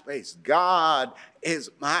chat space. God is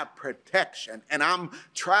my protection. And I'm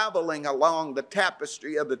traveling along the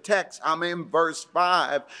tapestry of the text. I'm in verse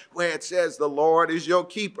 5 where it says, the Lord is your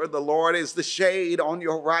keeper. The Lord is the shade on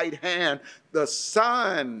your right hand. The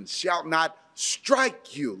sun shall not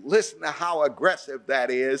strike you. Listen to how aggressive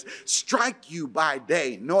that is. Strike you by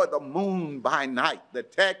day, nor the moon by night. The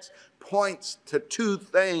text points to two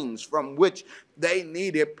things from which they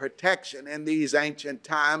needed protection in these ancient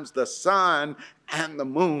times: the sun and the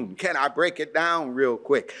moon. Can I break it down real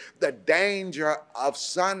quick? The danger of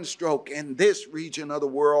sunstroke in this region of the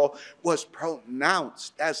world was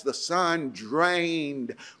pronounced as the sun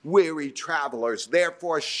drained weary travelers.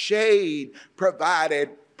 Therefore, shade provided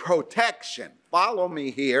protection. Follow me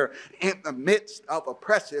here. In the midst of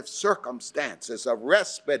oppressive circumstances, a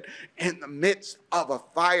respite in the midst of a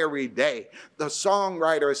fiery day, the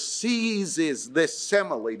songwriter seizes this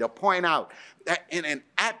simile to point out that in an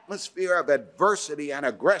atmosphere of adversity and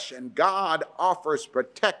aggression, God offers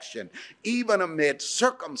protection, even amid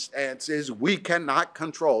circumstances we cannot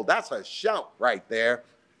control. That's a shout right there.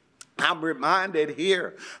 I'm reminded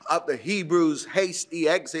here of the Hebrews' hasty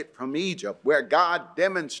exit from Egypt, where God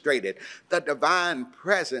demonstrated the divine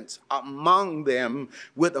presence among them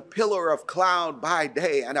with a pillar of cloud by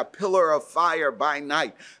day and a pillar of fire by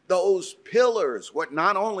night. Those pillars were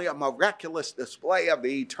not only a miraculous display of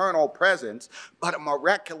the eternal presence, but a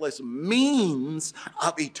miraculous means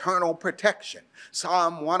of eternal protection.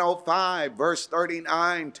 Psalm 105 verse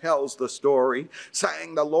 39 tells the story,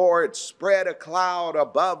 saying, the Lord spread a cloud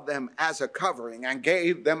above them as a covering and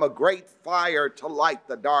gave them a great fire to light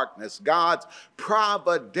the darkness. God's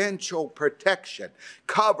providential protection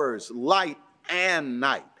covers light and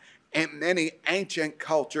night. In many ancient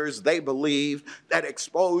cultures, they believed that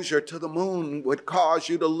exposure to the moon would cause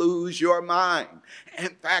you to lose your mind.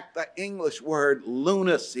 In fact, the English word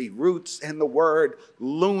lunacy roots in the word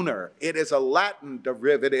lunar. It is a Latin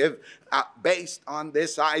derivative based on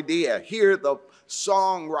this idea. Here, the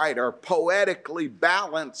songwriter poetically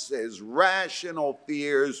balances rational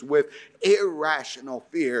fears with irrational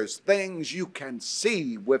fears, things you can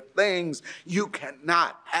see with things you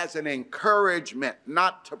cannot, as an encouragement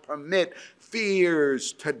not to permit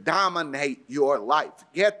fears to dominate your life.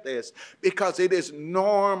 Get this, because it is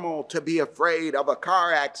normal to be afraid of a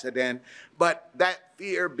car accident, but that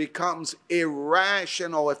fear becomes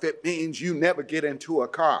irrational if it means you never get into a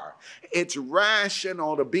car. It's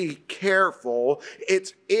rational to be careful.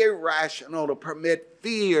 It's irrational to permit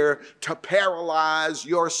fear to paralyze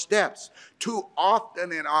your steps. Too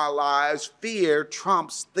often in our lives, fear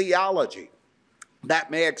trumps theology. That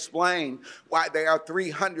may explain why there are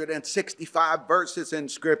 365 verses in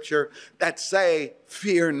Scripture that say,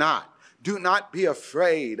 fear not. Do not be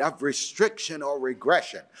afraid of restriction or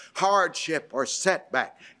regression, hardship or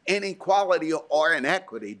setback, inequality or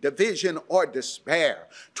inequity, division or despair,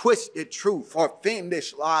 twisted truth or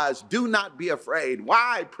fiendish lies. Do not be afraid.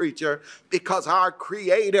 Why, preacher? Because our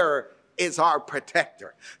Creator is our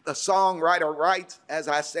protector. The songwriter writes, as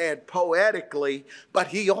I said, poetically, but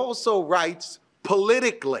he also writes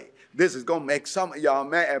politically. This is going to make some of y'all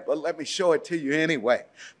mad, but let me show it to you anyway.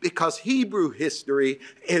 Because Hebrew history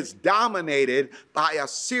is dominated by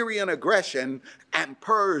Assyrian aggression and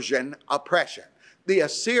Persian oppression. The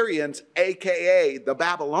Assyrians, aka the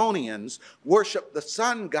Babylonians, worshiped the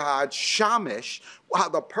sun god Shamash, while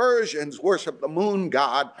the Persians worshiped the moon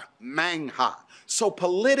god Mangha. So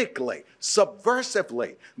politically,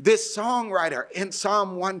 subversively, this songwriter in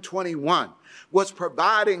Psalm 121 was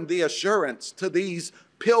providing the assurance to these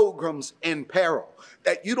pilgrims in peril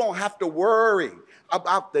that you don't have to worry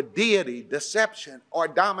about the deity, deception, or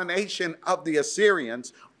domination of the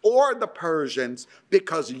Assyrians or the Persians,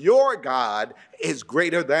 because your God is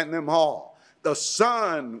greater than them all. The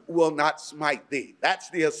sun will not smite thee.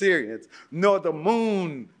 That's the Assyrians. Nor the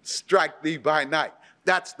moon strike thee by night.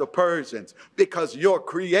 That's the Persians. Because your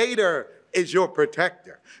Creator is your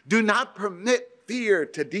protector. Do not permit fear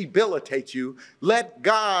to debilitate you. Let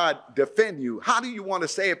God defend you. How do you want to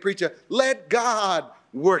say it, preacher? Let God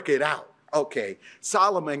work it out. Okay,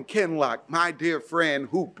 Solomon Kinlock, my dear friend,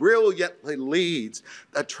 who brilliantly leads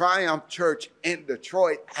the Triumph Church in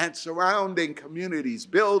Detroit and surrounding communities,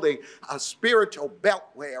 building a spiritual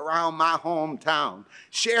beltway around my hometown,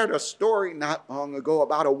 shared a story not long ago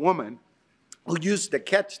about a woman who used to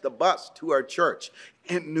catch the bus to her church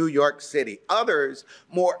in New York City. Others,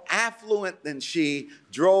 more affluent than she,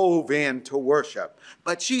 drove in to worship.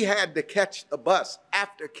 But she had to catch the bus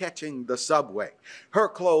after catching the subway. Her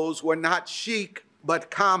clothes were not chic,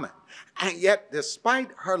 but common. And yet, despite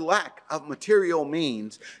her lack of material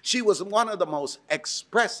means, she was one of the most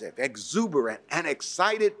expressive, exuberant, and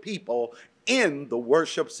excited people in the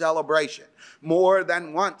worship celebration. More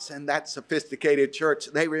than once in that sophisticated church,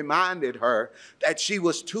 they reminded her that she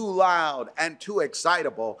was too loud and too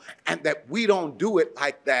excitable, and that we don't do it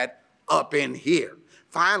like that up in here.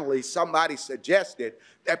 Finally, somebody suggested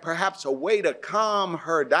that perhaps a way to calm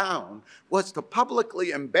her down was to publicly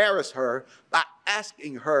embarrass her by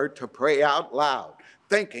asking her to pray out loud,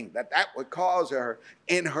 thinking that that would cause her,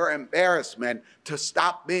 in her embarrassment, to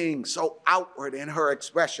stop being so outward in her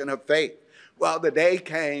expression of faith. Well, the day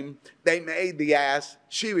came, they made the ask,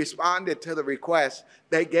 she responded to the request,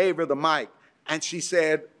 they gave her the mic, and she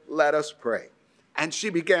said, let us pray. And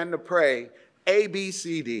she began to pray, A, B,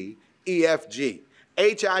 C, D, E, F, G,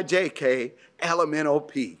 H, I, J, K, L, M, N, O,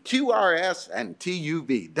 P, Q, R, S, and T, U,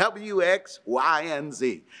 V, W, X, Y, and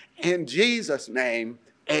Z. In Jesus' name,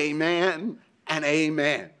 amen and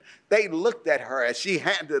amen. They looked at her as she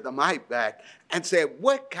handed the mic back and said,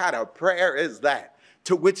 what kind of prayer is that?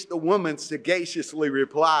 To which the woman sagaciously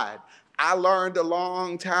replied, I learned a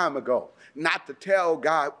long time ago not to tell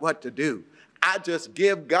God what to do. I just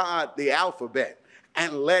give God the alphabet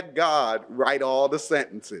and let God write all the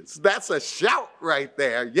sentences. That's a shout right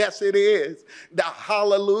there. Yes, it is. The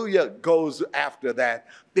hallelujah goes after that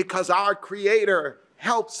because our Creator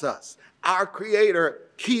helps us. Our Creator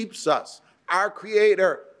keeps us. Our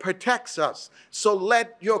Creator protects us. So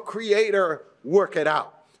let your Creator work it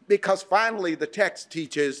out. Because finally, the text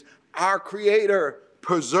teaches our Creator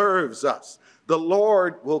preserves us. The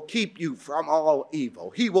Lord will keep you from all evil.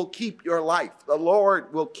 He will keep your life. The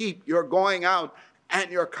Lord will keep your going out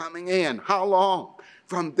and your coming in. How long?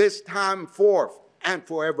 From this time forth and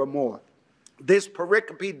forevermore. This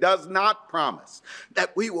pericope does not promise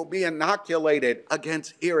that we will be inoculated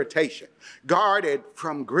against irritation, guarded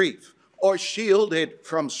from grief, or shielded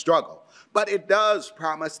from struggle. But it does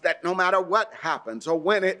promise that no matter what happens or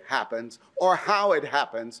when it happens or how it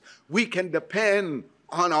happens, we can depend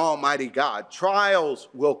on Almighty God. Trials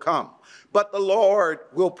will come, but the Lord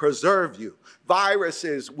will preserve you.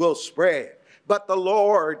 Viruses will spread, but the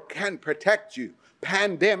Lord can protect you.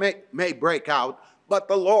 Pandemic may break out, but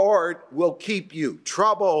the Lord will keep you.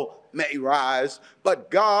 Trouble may rise, but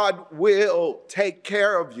God will take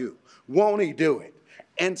care of you. Won't He do it?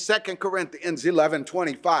 In 2 Corinthians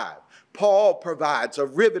 11:25, Paul provides a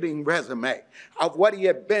riveting resume of what he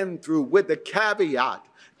had been through with the caveat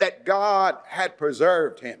that God had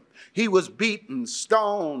preserved him. He was beaten,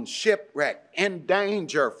 stoned, shipwrecked, in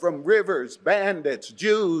danger from rivers, bandits,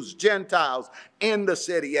 Jews, Gentiles, in the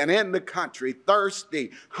city and in the country,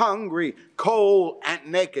 thirsty, hungry, cold, and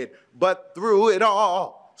naked. But through it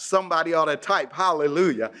all, somebody ought to type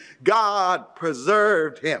hallelujah, God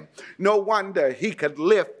preserved him. No wonder he could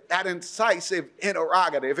lift that incisive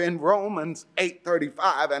interrogative in Romans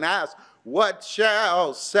 8:35 and ask, what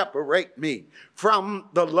shall separate me from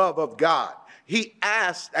the love of God? He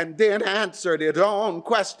asked and then answered his own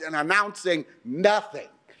question, announcing nothing,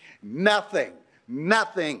 nothing,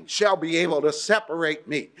 nothing shall be able to separate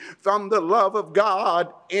me from the love of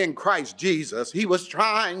God in Christ Jesus. He was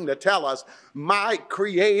trying to tell us, my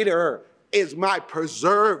Creator is my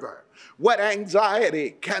preserver. What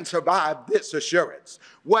anxiety can survive this assurance?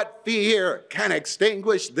 What fear can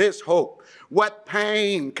extinguish this hope? What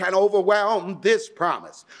pain can overwhelm this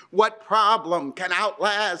promise? What problem can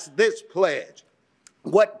outlast this pledge?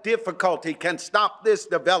 What difficulty can stop this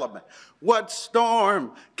development? What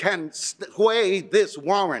storm can sway this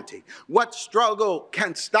warranty? What struggle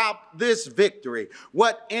can stop this victory?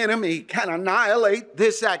 What enemy can annihilate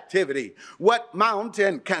this activity? What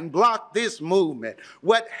mountain can block this movement?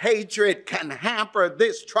 What hatred can hamper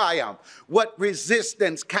this triumph? What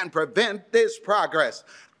resistance can prevent this progress?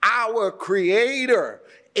 Our Creator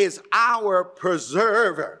is our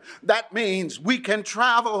preserver. That means we can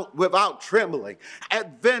travel without trembling,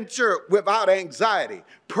 adventure without anxiety,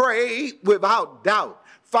 pray without doubt,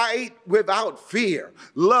 fight without fear,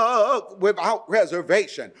 love without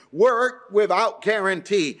reservation, work without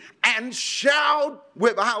guarantee, and shout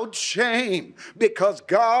without shame, because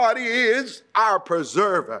God is our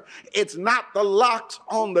preserver. It's not the locks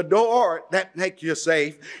on the door that make you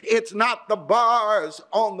safe. It's not the bars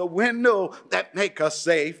on the window that make us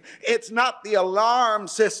safe. It's not the alarm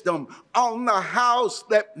system on the house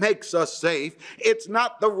that makes us safe. It's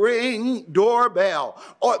not the Ring doorbell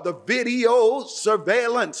or the video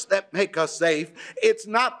surveillance that make us safe. It's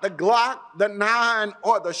not the Glock, the 9,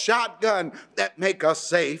 or the shotgun that make us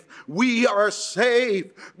safe. We are safe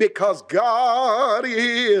because God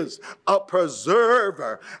is a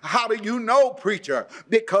preserver. How do you know, preacher?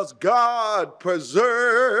 Because God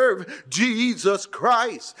preserved Jesus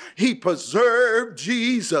Christ. He preserved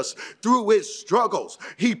Jesus through his struggles.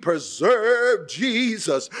 He preserved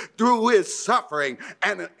Jesus through his suffering.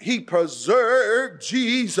 And he preserved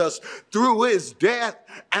Jesus through his death.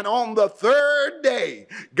 And on the third day,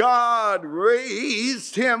 God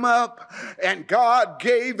raised him up, and God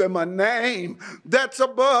gave him a name that's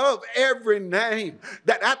above every name,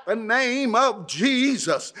 that at the name of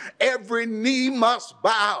Jesus, every knee must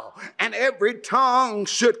bow and every tongue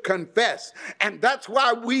should confess. And that's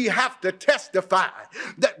why we have to testify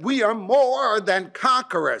that we are more than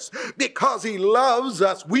conquerors, because he loves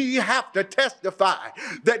us. We have to testify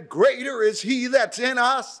that greater is he that's in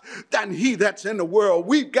us than he that's in the world.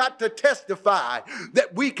 We've got to testify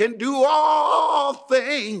that we can do all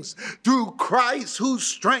things through Christ who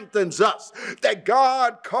strengthens us, that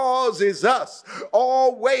God causes us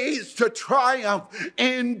always to triumph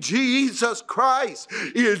in Jesus Christ.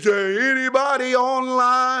 Is there anybody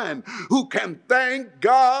online who can thank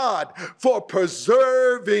God for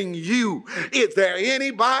preserving you? Is there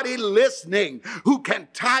anybody listening who can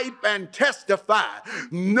type and testify,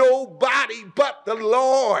 nobody but the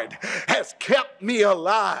Lord has kept me alive?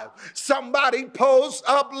 Somebody post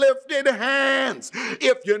uplifted hands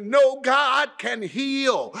if you know God can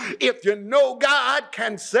heal, if you know God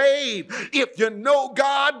can save, if you know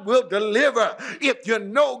God will deliver, if you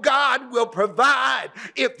know God will provide,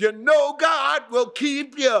 if you know God will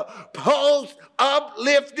keep you. Post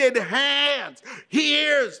uplifted hands.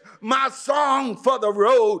 Here's my song for the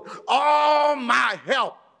road. All my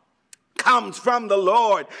help comes from the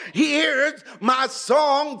Lord. Here's my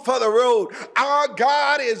song for the road. Our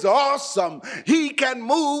God is awesome. He can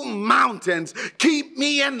move mountains, keep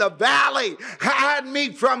me in the valley, hide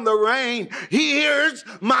me from the rain. Here's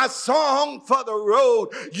my song for the road.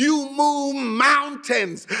 You move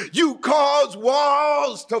mountains. You cause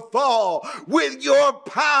walls to fall. With your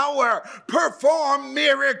power, perform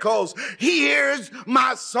miracles. Here's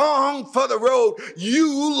my song for the road.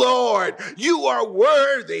 You, Lord, you are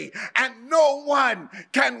worthy, and no one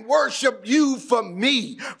can worship you for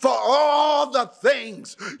me, for all the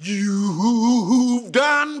things you've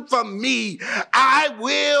done for me. I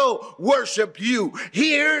will worship you.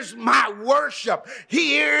 Here's my worship.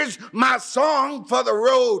 Here's my song for the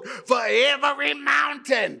road. For every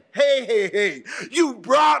mountain, hey, you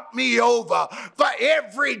brought me over. For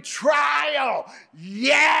every trial,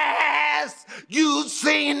 yes, you've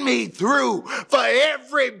seen me through. For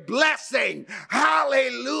every blessing,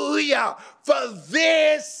 hallelujah. For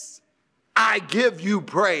this, I give you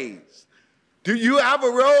praise. Do you have a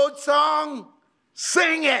road song?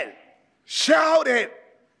 Sing it, shout it,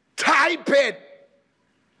 type it.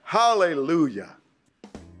 Hallelujah.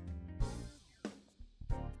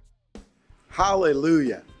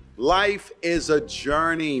 Hallelujah. Life is a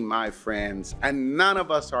journey, my friends, and none of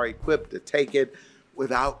us are equipped to take it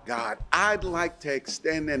without God. I'd like to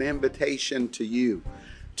extend an invitation to you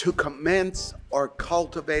to commence or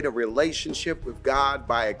cultivate a relationship with God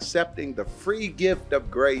by accepting the free gift of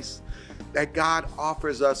grace that God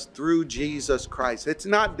offers us through Jesus Christ. It's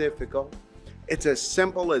not difficult. It's as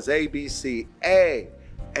simple as ABC. A,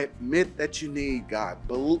 admit that you need God.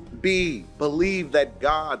 B, believe that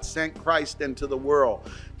God sent Christ into the world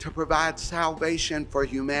to provide salvation for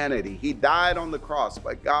humanity. He died on the cross,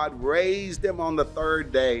 but God raised him on the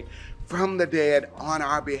third day from the dead on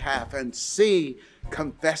our behalf. And C,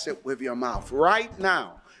 confess it with your mouth. Right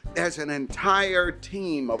now, there's an entire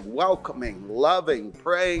team of welcoming, loving,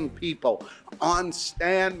 praying people on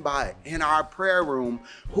standby in our prayer room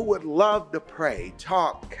who would love to pray,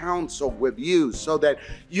 talk, counsel with you so that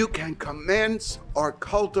you can commence or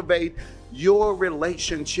cultivate your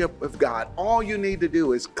relationship with God. All you need to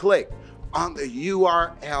do is click on the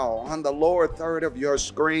URL on the lower third of your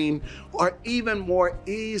screen, or even more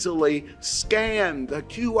easily, scan the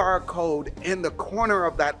QR code in the corner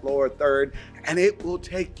of that lower third, and it will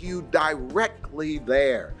take you directly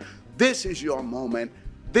there. This is your moment.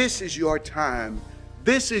 This is your time.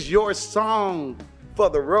 This is your song for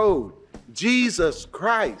the road. Jesus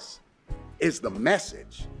Christ is the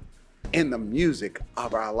message in the music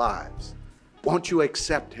of our lives. Won't you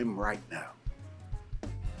accept him right now?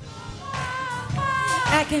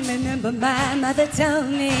 I can remember my mother told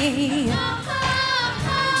me,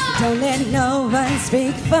 don't let no one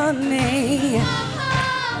speak for me.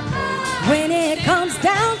 When it comes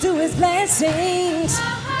down to his blessings,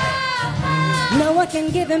 no one can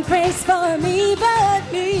give him praise for me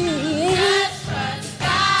but me.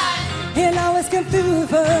 He'll always come through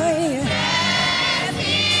for you.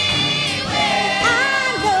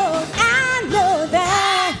 I know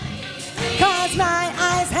that, 'cause my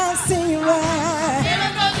eyes have seen what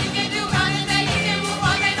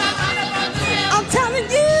I'm telling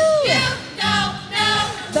you.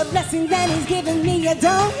 The blessing that he's given me, I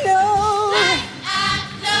don't know.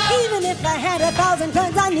 Even if I had 1,000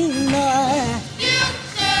 tongues, I need more.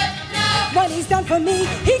 What he's done for me,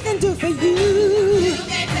 he can do for you.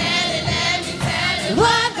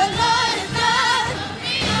 What the Lord has done.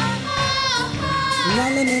 Now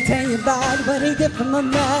let me tell you about what he did for my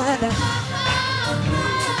mother,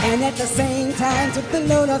 and at the same time took the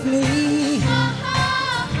load off me.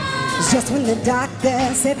 Just when the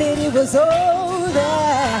doctor said that it was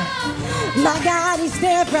over, my God, he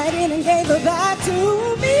stepped right in and gave her back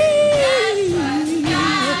to me.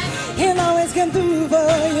 He'll always come through for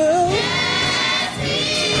you.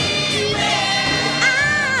 I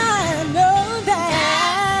know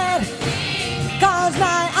that, 'cause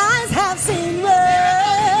my eyes have seen what.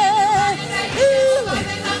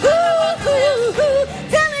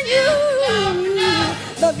 Telling you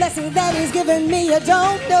the blessing that he's given me, I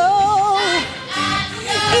don't know.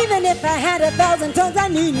 Even if I had 1,000 tongues, I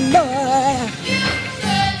need more.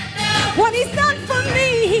 What he's done for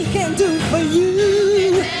me, he can do for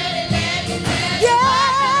you. Yeah.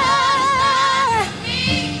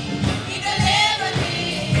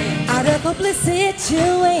 Out of hopeless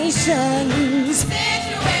situations,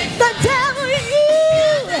 the devil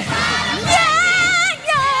used. Yeah.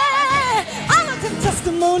 I want a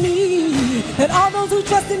testimony that all those who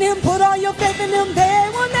trust in him, put all your faith in him, they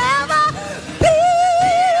will never be.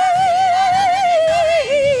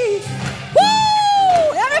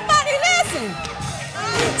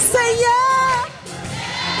 Say yeah,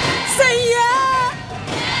 say yeah,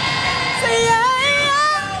 say yeah,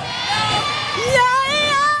 yeah,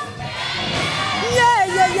 yeah,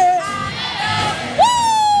 yeah, yeah.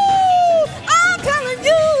 Woo! I'm telling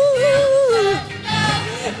you,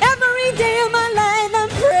 every day of my life I'm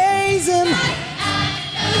praising.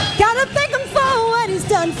 Gotta thank him for what he's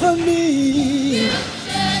done for me.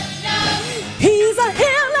 He's a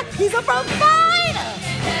healer, he's a provider.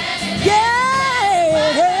 Yeah.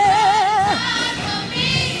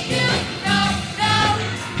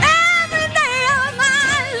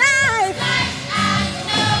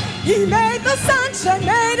 He made the sunshine,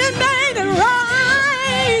 made it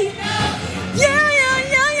right. Yeah, yeah,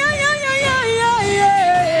 yeah, yeah, yeah, yeah, yeah,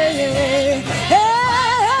 yeah, yeah, yeah.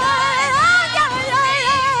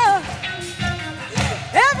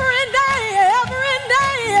 Every day, every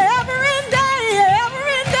day, every day,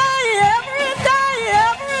 every day, every day,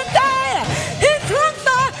 every day. He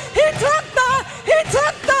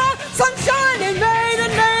took the sunshine and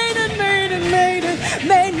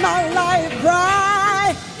made my life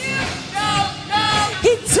bright.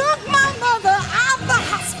 He took my mother out the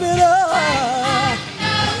hospital.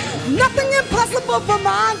 Nothing impossible for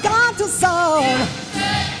my God to solve.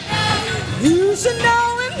 You should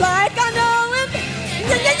know him like I know him.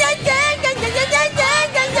 Yeah, yeah, yeah, yeah, yeah, yeah, yeah, yeah,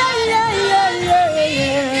 yeah, yeah, yeah,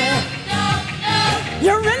 yeah.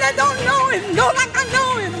 You really don't know him, no, like I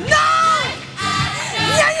know him. No!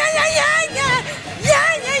 Yeah, yeah, yeah, yeah, yeah.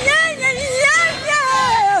 Yeah, yeah, yeah, yeah, yeah,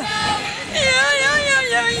 yeah. Yeah, yeah, yeah,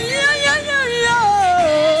 yeah, yeah, yeah, yeah, yeah.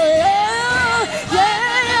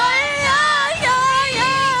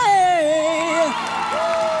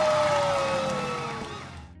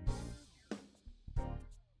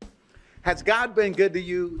 Has God been good to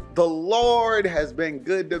you? The Lord has been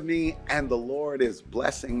good to me, and the Lord is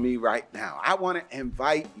blessing me right now. I want to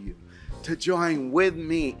invite you to join with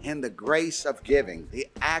me in the grace of giving, the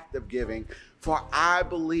act of giving, for I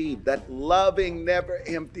believe that loving never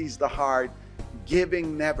empties the heart,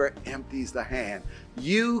 giving never empties the hand.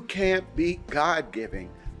 You can't beat God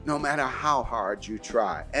giving, no matter how hard you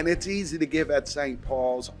try. And it's easy to give at St.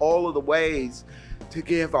 Paul's. All of the ways to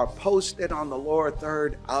give are posted on the lower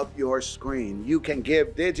third of your screen. You can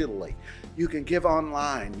give digitally. You can give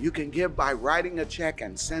online. You can give by writing a check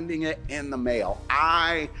and sending it in the mail.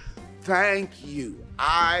 I thank you.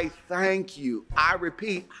 I thank you. I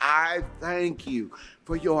repeat, I thank you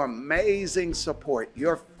for your amazing support.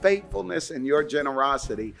 Your faithfulness and your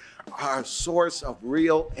generosity are a source of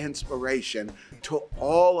real inspiration to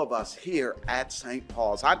all of us here at St.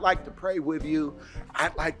 Paul's. I'd like to pray with you.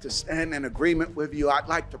 I'd like to stand in agreement with you. I'd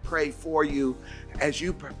like to pray for you as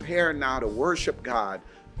you prepare now to worship God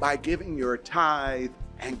by giving your tithe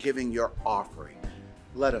and giving your offering.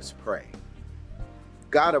 Let us pray.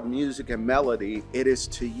 God of music and melody, it is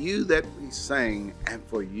to you that we sing and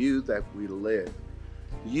for you that we live.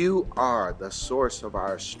 You are the source of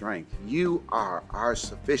our strength. You are our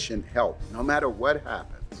sufficient help. No matter what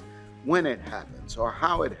happens, when it happens, or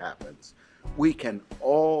how it happens, we can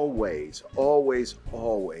always, always,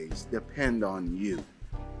 always depend on you.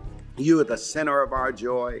 You are the center of our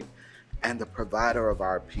joy and the provider of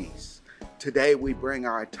our peace. Today we bring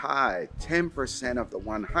our tithe, 10% of the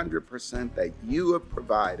 100% that you have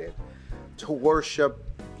provided, to worship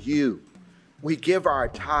you. We give our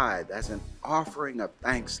tithe as an offering of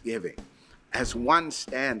thanksgiving, as one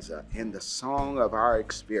stanza in the song of our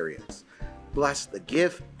experience. Bless the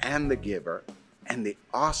gift and the giver. In the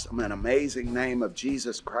awesome and amazing name of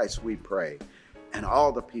Jesus Christ we pray. And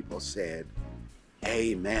all the people said,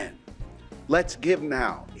 amen. Let's give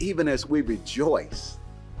now, even as we rejoice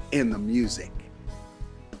in the music.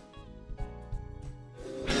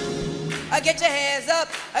 Get your hands up,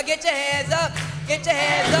 get your hands up, get your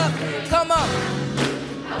hands up, come on.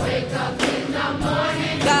 I wake up in the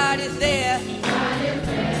morning. God is there. God is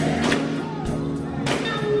there.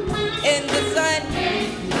 In the sun,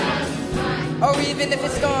 or even if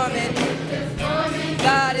it's storming,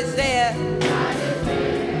 God is there.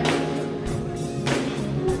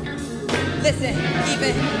 Listen,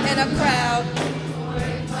 even in a crowd,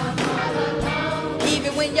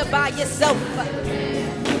 even when you're by yourself,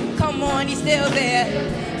 come on, he's still there.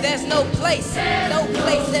 There's no place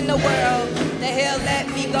in the world that he'll let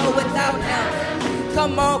me go without him.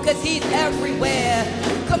 Come on, cause he's everywhere.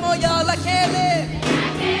 Come on, y'all, I can't live. I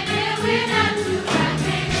can't live without you. I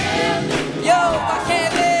can't live. Yo, I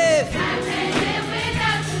can't live. I can't live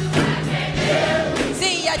without you. I can't live.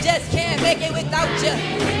 See, I just can't make it without you.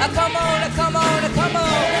 Come on, come on, come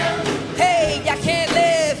on. Hey, I can't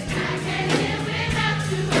live. I can't live without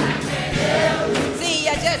you. I can't live. See,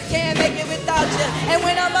 I just can't make it without you. And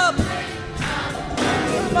when I'm up,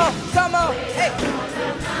 come on, hey.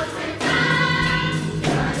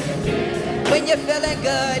 When you're feeling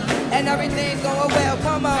good and everything's going well,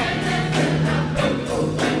 come on.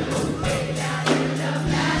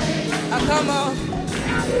 Come on.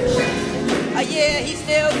 Yeah, he's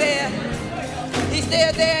still there. He's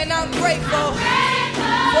still there, and I'm grateful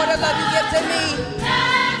for the love you give to me.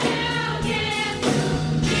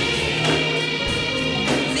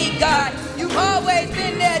 See, God, you've always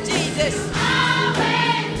been there, Jesus,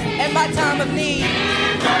 in my time of need.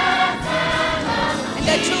 And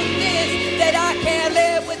the truth is that I can't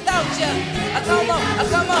live without you. Come on,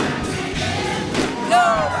 come on. No,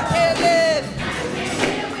 I can't live.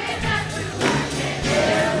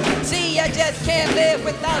 See, I just can't live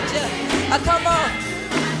without you. Come on.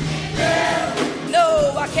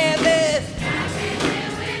 No, I can't live.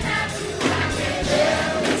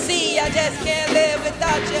 See, I just can't live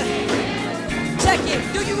without you. Check it.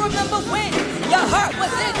 Do you remember when your heart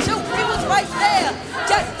was in you? He was right there,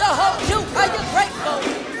 just to hold you. Are you grateful?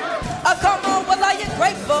 Come on, well, are you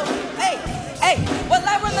grateful? Hey, hey, well,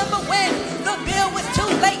 I remember when the bill was too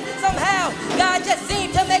late. Somehow, God just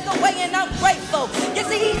seemed to make a way, and I'm grateful. You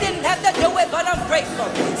see, he didn't have to do it, but I'm grateful.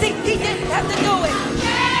 See, he didn't have to do it.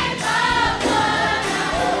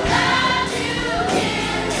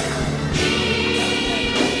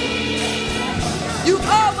 You've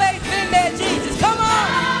always been there, Jesus. Come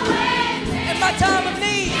on. In my time of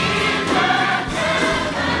need.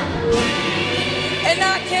 And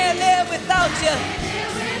I can't live without you.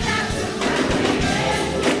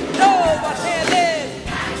 No, I can't live.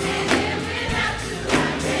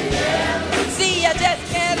 See, I just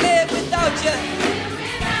can't live without you.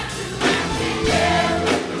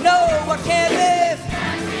 No, I can't live.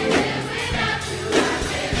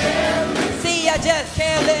 See, I just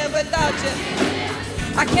can't live without you.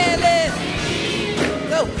 I can't live.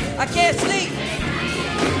 No, I can't sleep.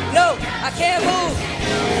 No, I can't move.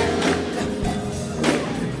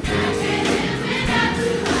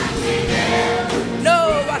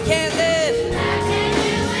 No, I can't live.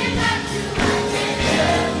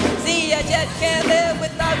 See, I just can't live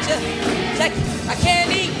without you. Check it. I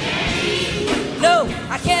can't eat. No,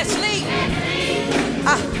 I can't sleep.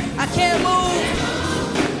 I can't move.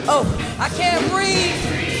 Oh, I can't breathe.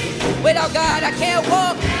 Without God, I can't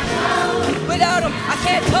walk. Without him, I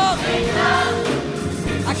can't talk.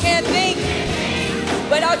 I can't think.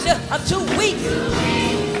 Without you, I'm too weak.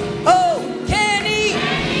 Oh, can't eat.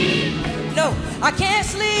 No, I can't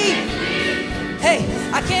sleep. Hey,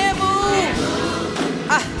 I can't move.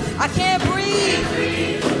 I can't breathe.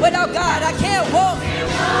 Without God, I can't walk.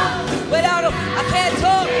 Without him, I can't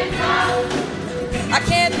talk. I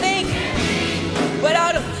can't think.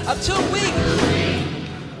 Without him, I'm too weak.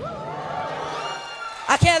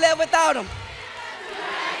 I can't live without him.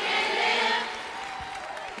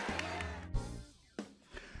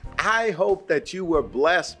 I hope that you were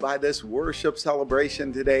blessed by this worship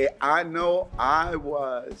celebration today. I know I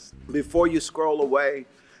was. Before you scroll away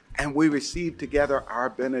and we receive together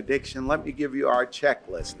our benediction, let me give you our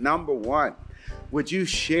checklist. Number one, would you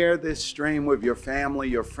share this stream with your family,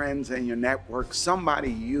 your friends, and your network?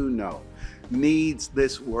 Somebody you know needs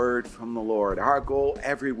this word from the Lord. Our goal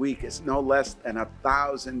every week is no less than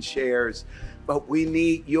 1,000 shares, but we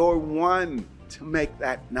need your one to make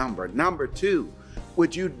that number. Number two,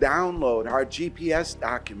 would you download our GPS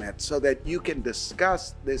document so that you can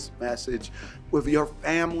discuss this message with your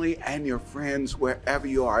family and your friends wherever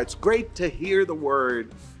you are? It's great to hear the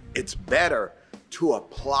word. It's better to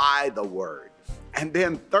apply the word. And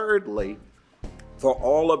then thirdly, for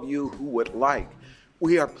all of you who would like,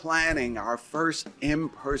 we are planning our first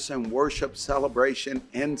in-person worship celebration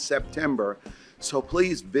in September. So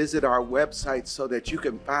please visit our website so that you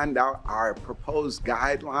can find out our proposed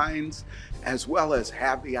guidelines, as well as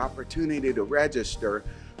have the opportunity to register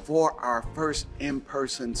for our first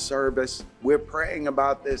in-person service. We're praying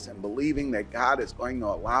about this and believing that God is going to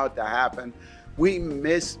allow it to happen. We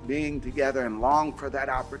miss being together and long for that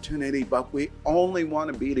opportunity, but we only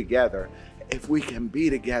want to be together if we can be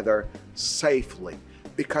together safely,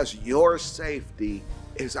 because your safety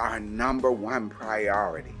is our number one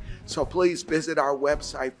priority. So please visit our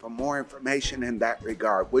website for more information in that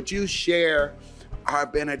regard. Would you share our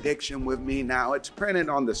benediction with me now? It's printed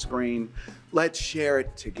on the screen. Let's share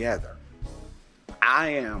it together. I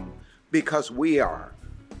am because we are.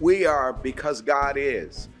 We are because God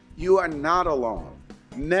is. You are not alone.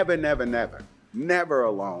 Never, never, never, never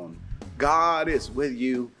alone. God is with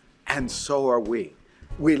you, and so are we.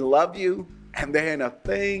 We love you, and there ain't a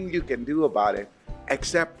thing you can do about it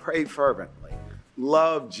except pray fervently,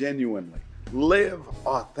 love genuinely, live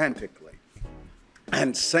authentically,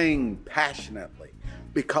 and sing passionately,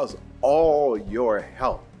 because all your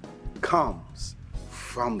help comes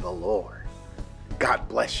from the Lord. God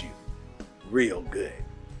bless you real good.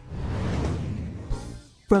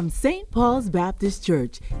 From St. Paul's Baptist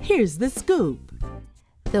Church, here's the scoop.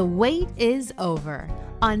 The wait is over.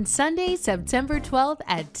 On Sunday, September 12th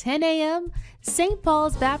at 10 a.m., St.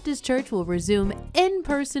 Paul's Baptist Church will resume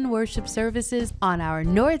in-person worship services on our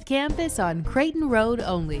North Campus on Creighton Road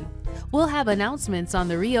only. We'll have announcements on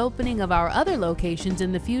the reopening of our other locations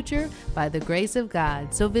in the future by the grace of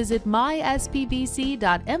God, so visit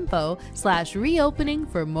myspbc.info/reopening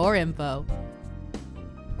for more info.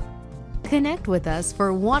 Connect with us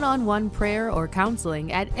for one-on-one prayer or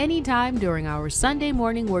counseling at any time during our Sunday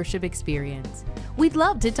morning worship experience. We'd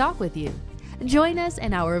love to talk with you. Join us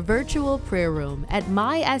in our virtual prayer room at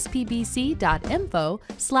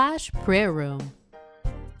myspbc.info/prayer room.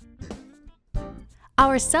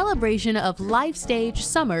 Our celebration of Life Stage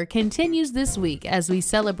Summer continues this week as we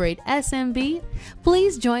celebrate SMB.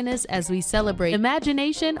 Please join us as we celebrate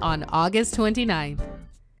Imagination on August 29th.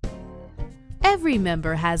 Every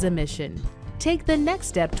member has a mission. Take the next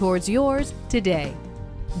step towards yours today.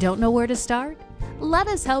 Don't know where to start? Let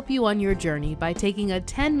us help you on your journey by taking a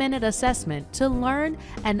 10-minute assessment to learn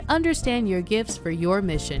and understand your gifts for your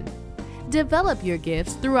mission. Develop your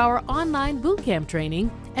gifts through our online bootcamp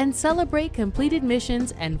training and celebrate completed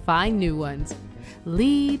missions and find new ones.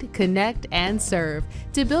 Lead, connect, and serve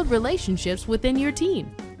to build relationships within your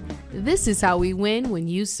team. This is how we win when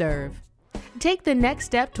you serve. Take the next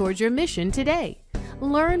step towards your mission today.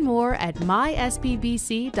 Learn more at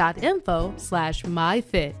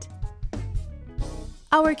myspbc.info/myfit.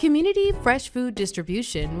 Our community fresh food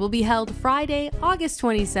distribution will be held Friday, August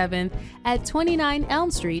 27th at 29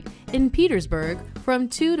 Elm Street in Petersburg from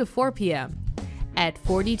 2 to 4 p.m. At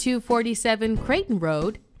 4247 Creighton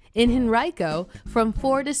Road in Henrico from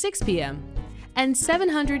 4 to 6 p.m. and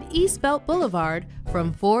 700 East Belt Boulevard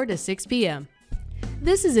from 4 to 6 p.m.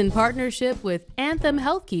 This is in partnership with Anthem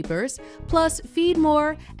Health Keepers, plus Feed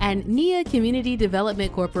More and NIA Community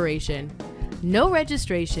Development Corporation. No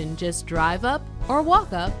registration, just drive up or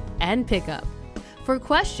walk up and pick up. For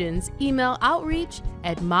questions, email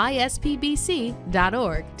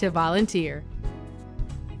outreach@myspbc.org to volunteer.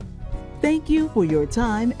 Thank you for your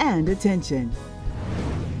time and attention.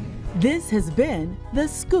 This has been The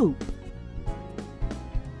Scoop.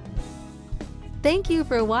 Thank you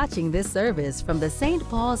for watching this service from the St.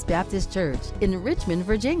 Paul's Baptist Church in Richmond,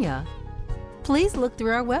 Virginia. Please look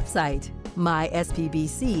through our website,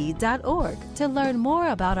 myspbc.org, to learn more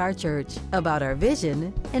about our church, about our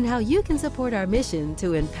vision, and how you can support our mission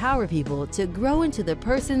to empower people to grow into the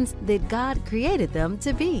persons that God created them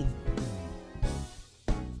to be.